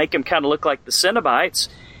costumes to make them kind of look like the Cenobites.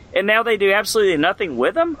 And now they do absolutely nothing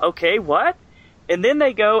with them? Okay, what? And then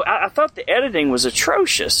they go, I thought the editing was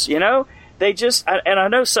atrocious, you know? They just, and I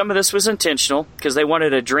know some of this was intentional because they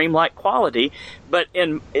wanted a dreamlike quality, but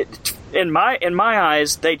in my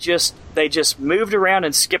eyes, they just moved around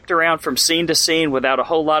and skipped around from scene to scene without a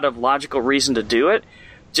whole lot of logical reason to do it.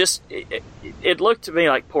 It looked to me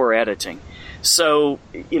like poor editing. So,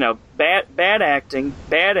 you know, bad acting,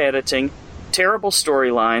 bad editing, terrible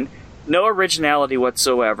storyline, no originality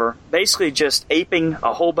whatsoever. Basically, just aping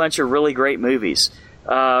a whole bunch of really great movies.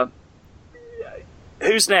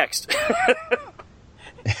 Who's next?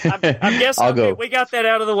 I'm guessing I'll go. We got that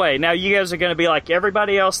out of the way. Now you guys are going to be like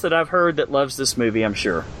everybody else that I've heard that loves this movie, I'm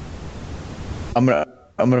sure. I'm gonna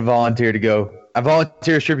volunteer to go. I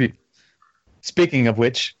volunteer as tribute. Speaking of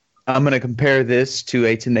which, I'm gonna compare this to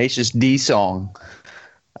a Tenacious D song.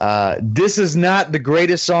 This is not the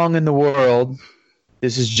greatest song in the world.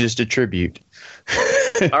 This is just a tribute.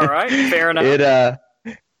 All right, fair enough.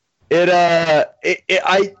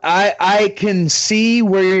 I can see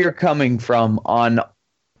where you're coming from on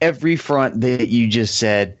every front that you just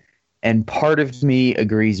said, and part of me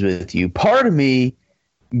agrees with you. Part of me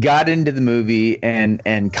got into the movie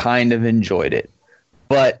and kind of enjoyed it,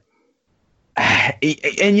 but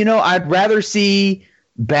you know, I'd rather see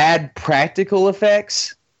bad practical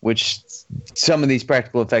effects, which some of these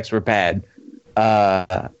practical effects were bad,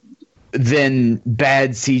 than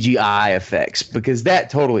bad CGI effects, because that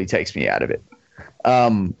totally takes me out of it.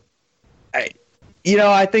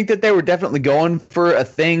 I think that they were definitely going for a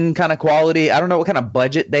Thing kind of quality. I don't know what kind of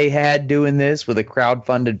budget they had doing this with a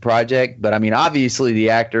crowd-funded project, but I mean, obviously the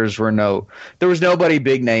actors there was nobody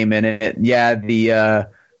big name in it. Yeah, the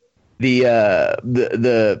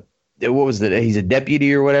what was it? He's a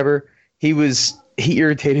deputy or whatever. He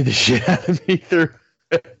irritated the shit out of me through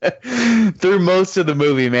most of the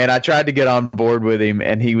movie, man. I tried to get on board with him,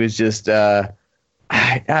 and he was just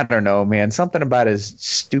I don't know, man. Something about his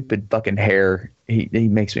stupid fucking hair. He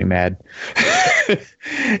makes me mad.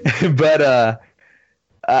 But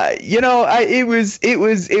it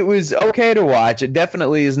was okay to watch. It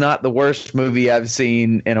definitely is not the worst movie I've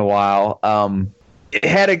seen in a while. It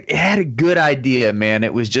had a good idea, man.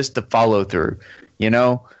 It was just the follow through, you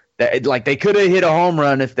know. Like, they could have hit a home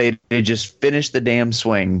run if they just finished the damn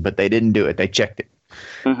swing, but they didn't do it. They checked it.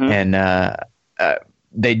 Mm-hmm. And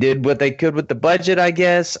they did what they could with the budget, I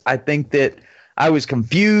guess. I think that I was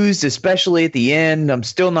confused, especially at the end. I'm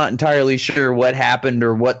still not entirely sure what happened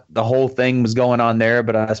or what the whole thing was going on there,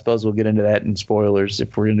 but I suppose we'll get into that in spoilers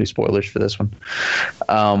if we're going to do spoilers for this one.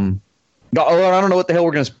 I don't know what the hell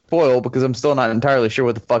we're going to spoil because I'm still not entirely sure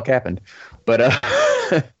what the fuck happened. But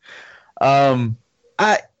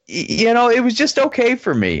it was just okay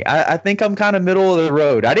for me. I think I'm kind of middle of the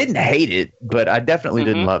road. I didn't hate it, but I definitely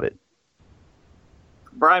didn't love it.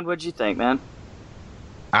 Brian, what'd you think, man?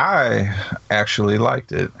 I actually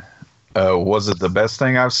liked it. Was it the best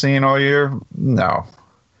thing I've seen all year? No.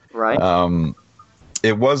 Right.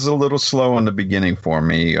 It was a little slow in the beginning for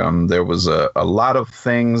me. There was a lot of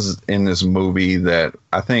things in this movie that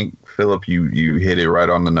I think, Philip, you hit it right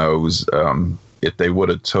on the nose. If they would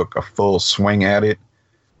have took a full swing at it,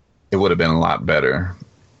 it would have been a lot better.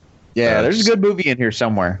 Yeah, there's a good movie in here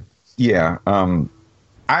somewhere. Yeah.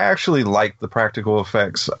 I actually like the practical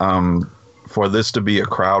effects. For this to be a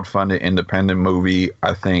crowd-funded independent movie,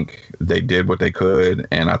 I think they did what they could,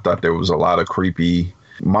 and I thought there was a lot of creepy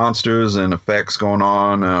monsters and effects going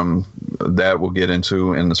on that we'll get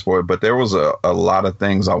into in the spoiler. But there was a lot of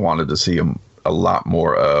things I wanted to see a lot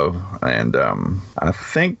more of, and I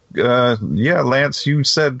think, Lance, you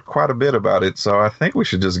said quite a bit about it, so I think we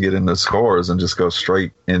should just get into scores and just go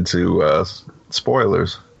straight into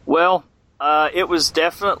spoilers. Well, it was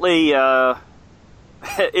definitely...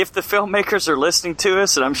 if the filmmakers are listening to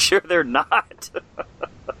us, and I'm sure they're not,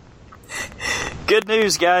 Good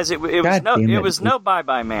news, guys. It was no Bye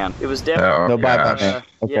Bye Man. It was definitely No Bye Bye Man.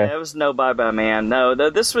 Okay. Yeah, it was no Bye Bye Man. No,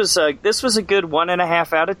 this was a good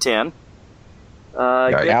 1.5 out of 10.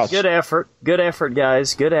 Good effort,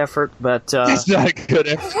 guys. Good effort, but it's not a good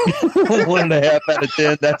effort. 1.5 out of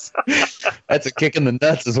 10. That's a kick in the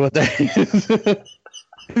nuts, is what that is.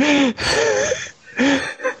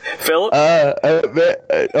 Philip.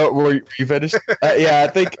 Were you finished? Yeah,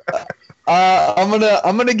 I think I'm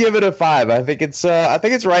gonna give it a 5. I think it's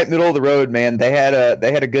right middle of the road, man. They had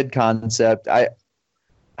a good concept. I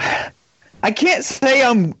can't say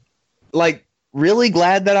I'm like really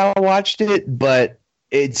glad that I watched it, but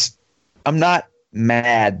I'm not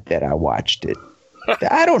mad that I watched it.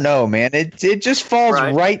 I don't know, man. It just falls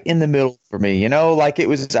right in the middle for me. You know, like it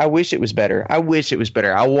was. I wish it was better. I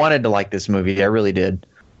wanted to like this movie. I really did.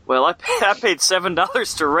 Well, I paid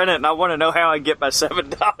 $7 to rent it, and I want to know how I get my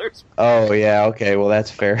 $7. Oh yeah, okay. Well,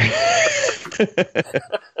 that's fair.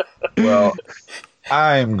 Well,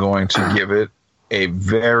 I'm going to give it a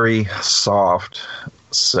very soft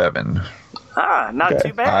 7. Not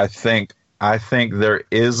too bad. I think there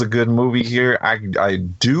is a good movie here. I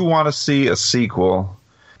do want to see a sequel.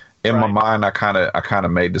 In my mind, I kind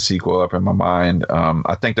of made the sequel up in my mind.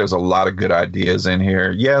 I think there's a lot of good ideas in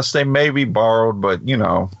here. Yes, they may be borrowed, but you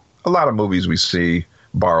know, a lot of movies we see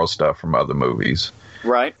borrow stuff from other movies.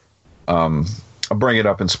 Right. I'll bring it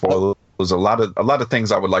up in spoilers. A lot of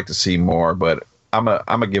things I would like to see more, but I'm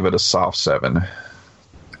gonna give it a soft 7.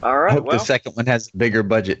 All right. I hope the second one has a bigger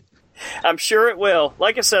budget. I'm sure it will.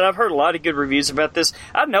 Like I said, I've heard a lot of good reviews about this.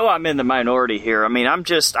 I know I'm in the minority here. I mean, I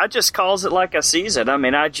just calls it like I sees it. I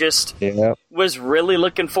mean, I just was really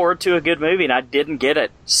looking forward to a good movie, and I didn't get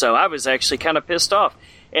it. So I was actually kind of pissed off.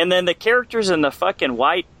 And then the characters in the fucking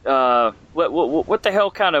white, what the hell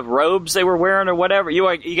kind of robes they were wearing or whatever. You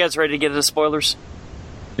guys ready to get into spoilers?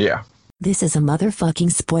 Yeah. This is a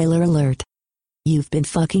motherfucking spoiler alert. You've been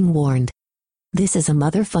fucking warned. This is a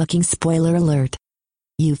motherfucking spoiler alert.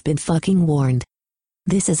 You've been fucking warned.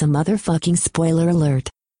 This is a motherfucking spoiler alert.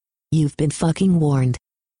 You've been fucking warned.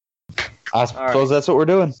 I suppose that's what we're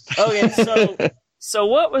doing. Okay, so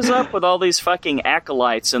what was up with all these fucking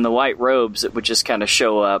acolytes in the white robes that would just kind of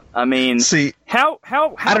show up? I mean, see, how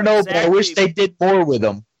I don't know, exactly, but I wish they did more with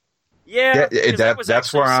them. Yeah,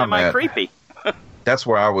 that's where I'm at. Creepy. That's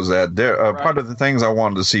where I was at. There, part of the things I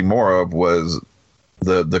wanted to see more of was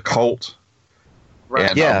the cult.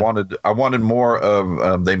 Right. And I wanted more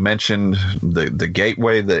of. They mentioned the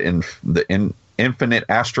gateway, the infinite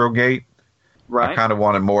astro gate. Right. I kind of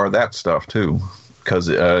wanted more of that stuff too, because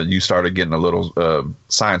you started getting a little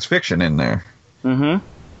science fiction in there. Mm-hmm.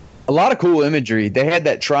 A lot of cool imagery. They had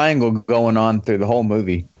that triangle going on through the whole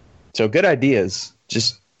movie. So good ideas.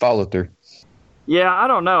 Just follow through. Yeah, I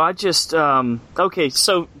don't know. I just okay.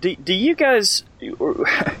 So do you guys?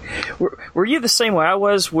 Were you the same way I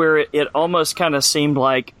was, where it almost kind of seemed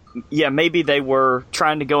like, yeah, maybe they were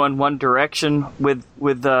trying to go in one direction with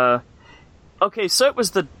okay, so it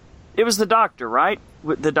was the doctor, right?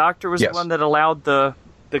 The doctor was the one that allowed the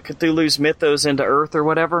Cthulhu's mythos into Earth or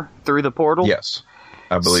whatever through the portal. Yes,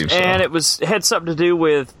 I believe so. And it had something to do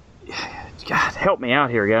with, God, help me out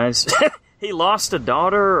here, guys. He lost a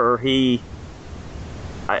daughter, or he.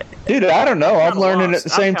 Dude, I don't know. I'm learning at the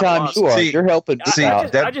same time you are. You're helping me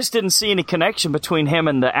out. I just didn't see any connection between him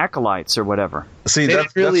and the acolytes or whatever. See, they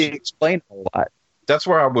didn't really explain a lot. That's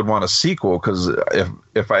where I would want a sequel, because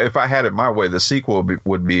if I had it my way, the sequel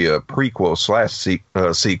would be a prequel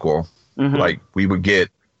 / sequel. Mm-hmm. Like, we would get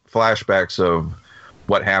flashbacks of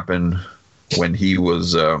what happened when he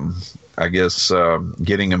was, I guess,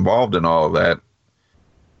 getting involved in all of that.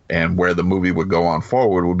 And where the movie would go on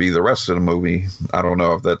forward would be the rest of the movie. I don't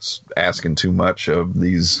know if that's asking too much of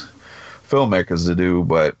these filmmakers to do,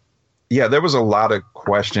 but yeah, there was a lot of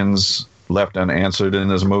questions left unanswered in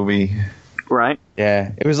this movie. Right.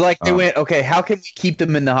 Yeah. It was like they went, okay, how can we keep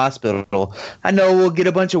them in the hospital? I know, we'll get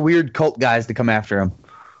a bunch of weird cult guys to come after him.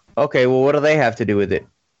 Okay, well, what do they have to do with it?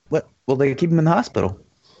 What? Well, they keep him in the hospital.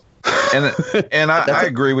 And I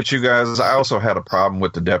agree with you guys. I also had a problem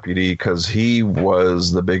with the deputy, because he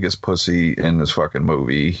was the biggest pussy in this fucking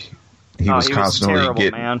movie. He was constantly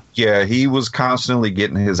he was constantly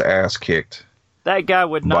getting his ass kicked. That guy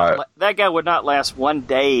would not last one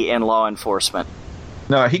day in law enforcement.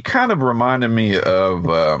 No, he kind of reminded me of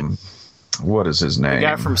what is his name? The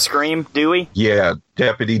guy from Scream, Dewey? Yeah,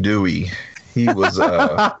 Deputy Dewey. He was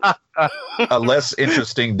a less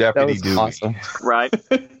interesting Deputy Dewey. Awesome. Right.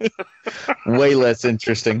 Way less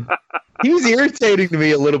interesting. He was irritating to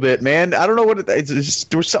me a little bit, man. I don't know what it's just,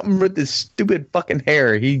 there was something with this stupid fucking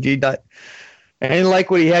hair. I didn't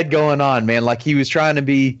like what he had going on, man. Like, he was trying to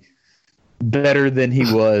be better than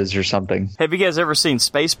he was or something. Have you guys ever seen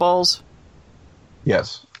Spaceballs?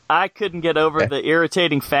 Yes. I couldn't get over the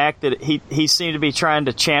irritating fact that he seemed to be trying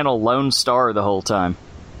to channel Lone Star the whole time.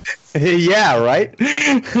 Yeah, right?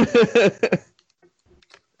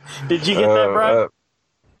 Did you get that, Brian?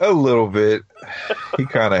 A little bit. He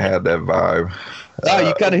kind of had that vibe.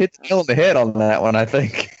 You kind of hit the nail on the head on that one, I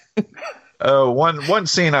think. One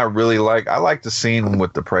scene I really like. I like the scene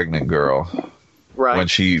with the pregnant girl. Right. When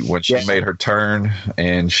she made her turn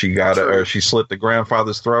and she got she slit the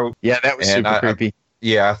grandfather's throat. Yeah, that was super creepy.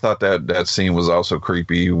 I thought that scene was also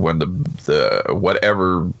creepy when the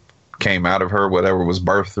whatever came out of her, whatever was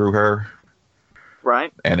birthed through her.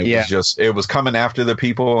 Right. And it was coming after the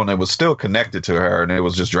people, and it was still connected to her, and it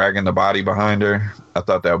was just dragging the body behind her. I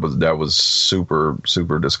thought that was super,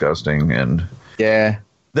 super disgusting. And yeah,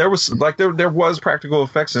 there was there was practical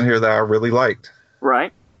effects in here that I really liked.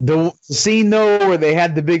 Right. The scene though where they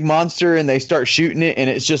had the big monster and they start shooting it, and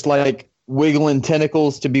it's just like wiggling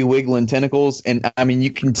tentacles to be wiggling tentacles, and I mean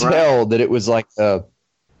you can tell that it was like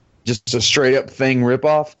just a straight up Thing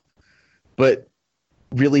ripoff, but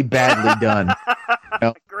really badly done. You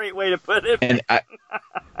know? Great way to put it. And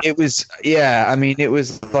it was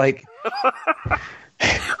like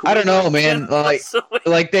I don't know, man.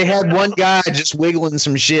 Like they had one guy just wiggling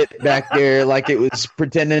some shit back there, like it was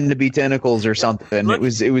pretending to be tentacles or something. It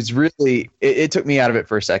was really. It took me out of it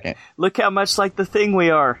for a second. Look how much like the Thing we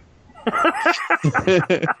are.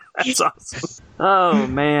 That's awesome. Oh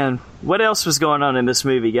man, what else was going on in this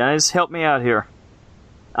movie, guys? Help me out here.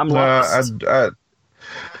 I'm lost.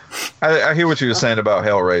 I hear what you were saying about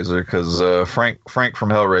Hellraiser, because Frank from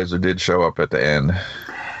Hellraiser did show up at the end.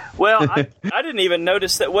 Well, I didn't even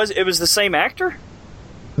notice it was the same actor.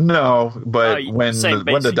 No, but when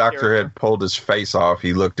the doctor had pulled his face off,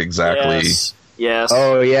 he looked exactly. Yes.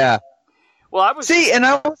 Oh yeah. Well, I was and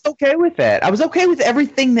I was okay with that. I was okay with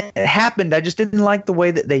everything that happened. I just didn't like the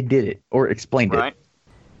way that they did it or explained it.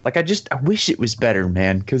 Like I wish it was better,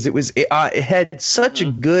 man, because it had such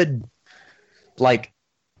a good like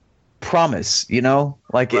promise, you know,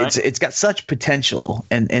 like it's got such potential,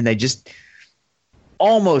 and they just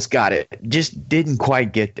almost got it, just didn't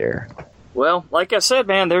quite get there. Well, like I said,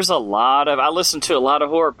 man, I listen to a lot of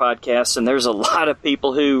horror podcasts, and there's a lot of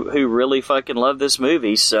people who really fucking love this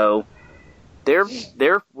movie, so there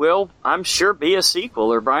will, I'm sure, be a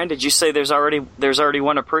sequel. Or Brian, did you say there's already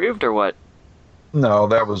one approved, or what? No,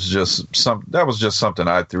 that was just something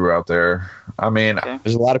I threw out there. I mean,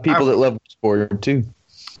 there's a lot of people that love sport too.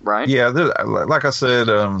 Right. Yeah, like I said,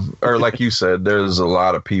 or like you said, there's a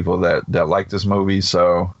lot of people that like this movie.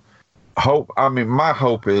 So my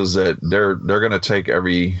hope is that they're going to take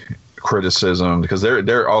every criticism, because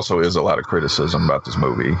there also is a lot of criticism about this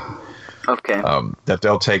movie. Okay. That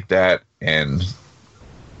they'll take that and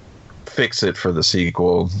fix it for the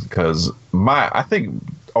sequel, because I think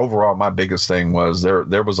overall my biggest thing was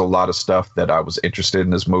there was a lot of stuff that I was interested in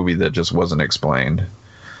this movie that just wasn't explained.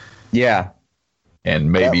 Yeah.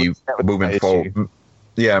 And maybe moving forward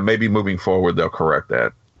they'll correct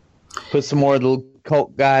that. Put some more little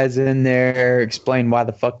cult guys in there, explain why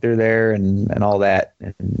the fuck they're there, and all that.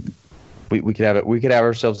 And we could have it. We could have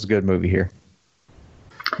ourselves a good movie here.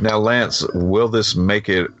 Now, Lance, will this make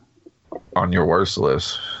it on your worst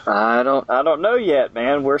list? I don't know yet,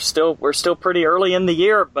 man. We're still pretty early in the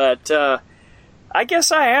year, but I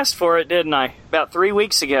guess I asked for it, didn't I? About 3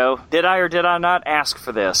 weeks ago. Did I or did I not ask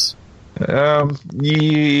for this? Yeah,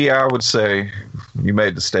 I would say you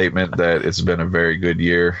made the statement that it's been a very good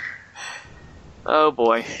year. Oh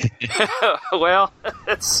boy. Well,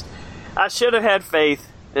 I should have had faith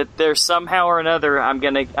that there's somehow or another I'm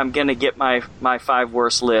gonna get my 5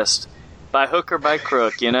 worst list by hook or by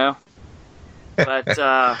crook, you know. But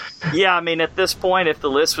yeah, I mean, at this point, if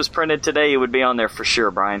the list was printed today, it would be on there for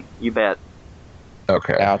sure, Brian. You bet.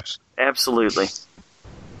 Okay. Absolutely.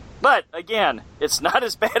 But again, it's not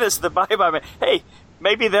as bad as the Bye-Bye Man. Hey,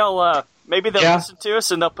 maybe they'll listen to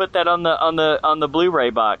us and they'll put that on the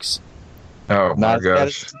Blu-ray box. Oh my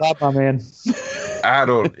gosh, Bye-Bye Man. I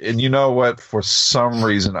don't. And you know what? For some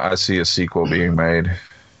reason, I see a sequel being made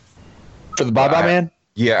for the Bye-Bye Man.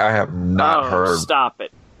 Yeah, I have not heard. Stop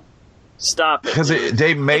it! Because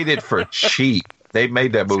they made it for cheap. They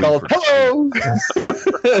made that movie for cheap.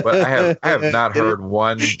 But I have not heard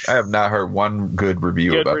one. I have not heard one good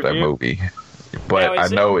review about that movie. But I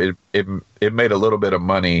know it made a little bit of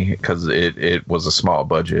money because it was a small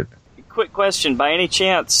budget. Quick question: by any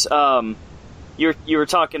chance, you were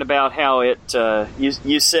talking about how it?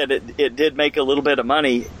 You said it did make a little bit of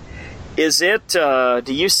money. Is it?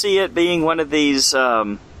 Do you see it being one of these?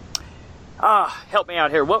 Help me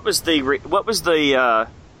out here. What was the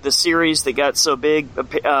the series that got so big,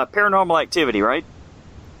 Paranormal Activity, right?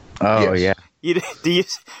 Oh Yes. yeah.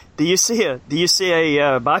 Do you see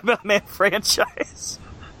a Bye Bye Man franchise?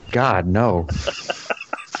 God no.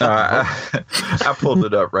 I pulled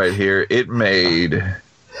it up right here. It made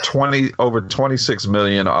over $26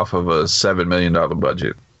 million off of a $7 million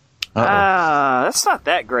budget. That's not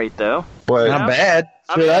that great though. But Not bad.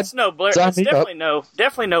 I mean, that's no Blair. sign It's me up.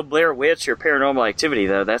 definitely no Blair Witch or Paranormal Activity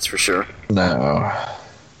though. That's for sure. no.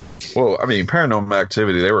 Well, I mean, Paranormal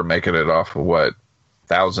Activity, they were making it off of what?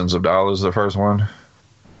 Thousands of dollars, the first one?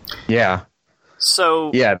 Yeah.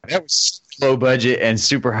 So Yeah, that was low budget and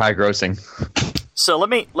super high grossing. So let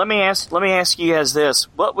me ask you guys this: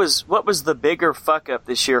 what was the bigger fuck up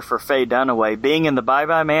this year for Faye Dunaway, being in the Bye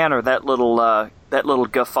Bye Man or that little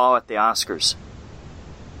guffaw at the Oscars?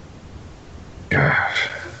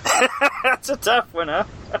 That's a tough one, huh?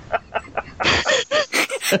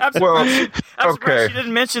 I'm surprised she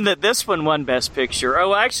didn't mention that this one won Best Picture.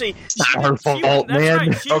 Oh, actually, Her fault, man.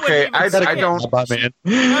 Right, she Okay, wouldn't even say I it. don't. Man.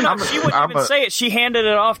 No, she wouldn't even say it. She handed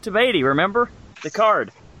it off to Beatty. Remember the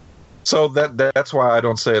card? So that's why I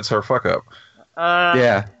don't say it's her fuck up.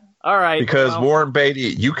 Yeah. All right. Because well, Warren Beatty,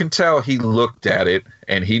 you can tell he looked at it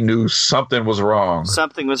and he knew something was wrong.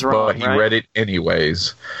 something was wrong. But he right? read it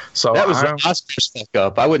anyways. So That was the Oscars fuck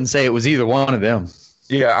up. I wouldn't say it was either one of them.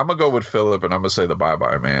 yeah, I'm gonna go with Philip and I'm gonna say the Bye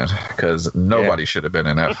Bye Man because nobody should have been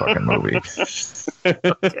in that fucking movie.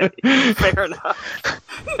 Fair enough.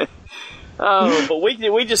 Oh, but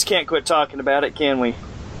we just can't quit talking about it, can we?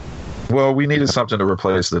 Well, we needed something to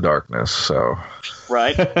replace the darkness, so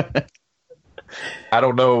Right. I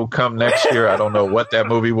don't know. Come next year, I don't know what that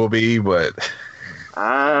movie will be, but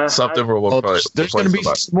something will Well, replace. there's going to be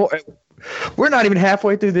more. We're not even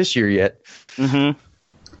halfway through this year yet. Mm-hmm.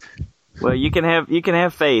 Well, you can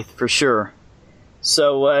have faith for sure.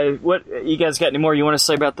 So, what you guys got any more you want to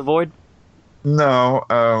say about The Void? No,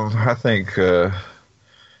 I think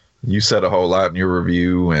you said a whole lot in your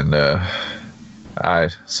review, and I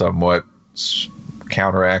somewhat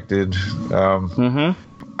counteracted.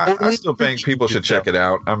 I still think people should check it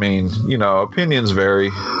out. I mean, opinions vary.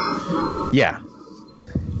 Yeah.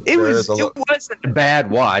 It wasn't a bad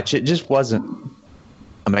watch. It just wasn't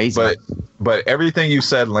amazing. But everything you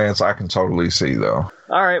said, Lance, I can totally see though.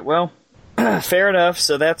 All right, well, fair enough.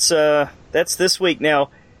 So that's this week. Now,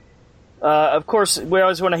 of course, we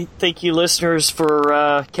always want to thank you listeners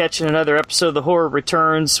for catching another episode of The Horror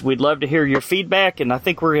Returns. We'd love to hear your feedback, and I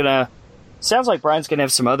think we're gonna. Sounds like Brian's gonna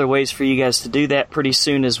have some other ways for you guys to do that pretty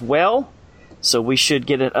soon as well. So we should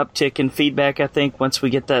get an uptick in feedback, I think, once we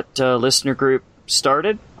get that listener group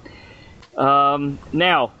started.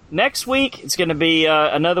 Now, next week it's going to be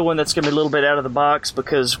another one that's going to be a little bit out of the box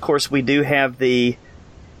because, of course, we do have the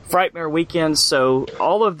Frightmare weekend. So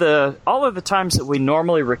all of the times that we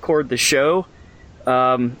normally record the show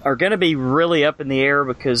are going to be really up in the air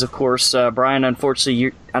because, of course, Brian,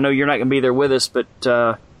 unfortunately, I know you're not going to be there with us, but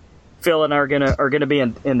Phil and I are going to be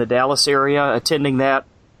in the Dallas area attending that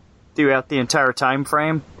throughout the entire time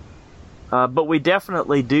frame. But we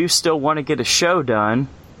definitely do still want to get a show done.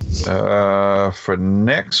 For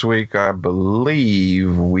next week, I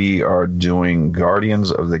believe we are doing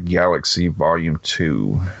Guardians of the Galaxy Volume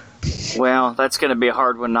 2. Well, that's going to be a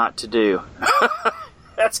hard one not to do.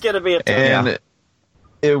 That's going to be a tough one. And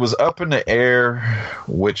it was up in the air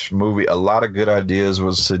which movie. A lot of good ideas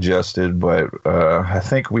was suggested, but I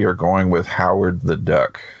think we are going with Howard the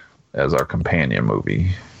Duck as our companion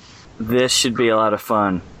movie. This should be a lot of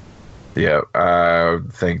fun. Yeah, I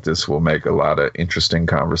think this will make a lot of interesting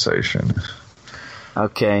conversation.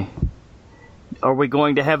 Okay. Are we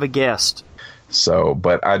going to have a guest? So,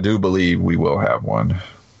 but I do believe we will have one.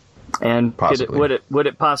 And Possibly. would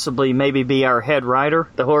it possibly maybe be our head writer,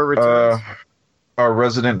 The Horror Returns? Our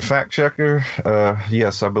resident fact checker,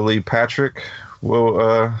 yes, I believe Patrick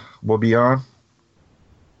will be on.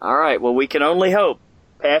 All right. Well, we can only hope,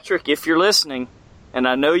 Patrick, if you're listening, and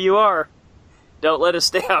I know you are. Don't let us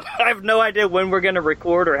down. I have no idea when we're going to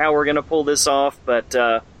record or how we're going to pull this off, but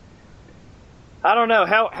I don't know.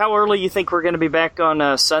 How early you think we're going to be back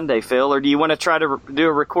on Sunday, Phil? Or do you want to try to do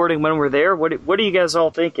a recording when we're there? What are you guys all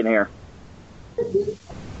thinking here?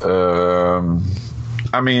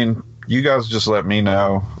 I mean, you guys just let me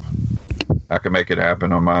know. I can make it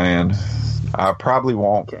happen on my end. I probably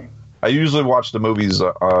won't. Okay. I usually watch the movies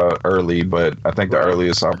early, but I think the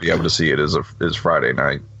earliest I'll be able to see it is Friday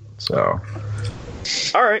night. So.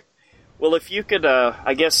 All right. Well, if you could,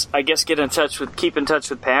 I guess keep in touch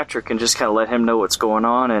with Patrick and just kind of let him know what's going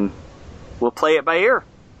on, and we'll play it by ear.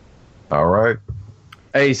 All right.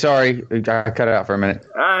 Hey, sorry, I cut it out for a minute.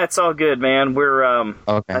 It's all good, man. We're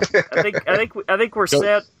Okay. I think we're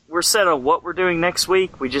set. We're set on what we're doing next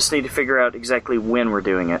week. We just need to figure out exactly when we're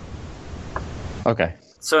doing it. Okay.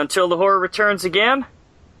 So until the horror returns again.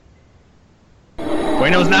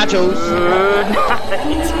 Buenos nachos. Good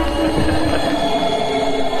night.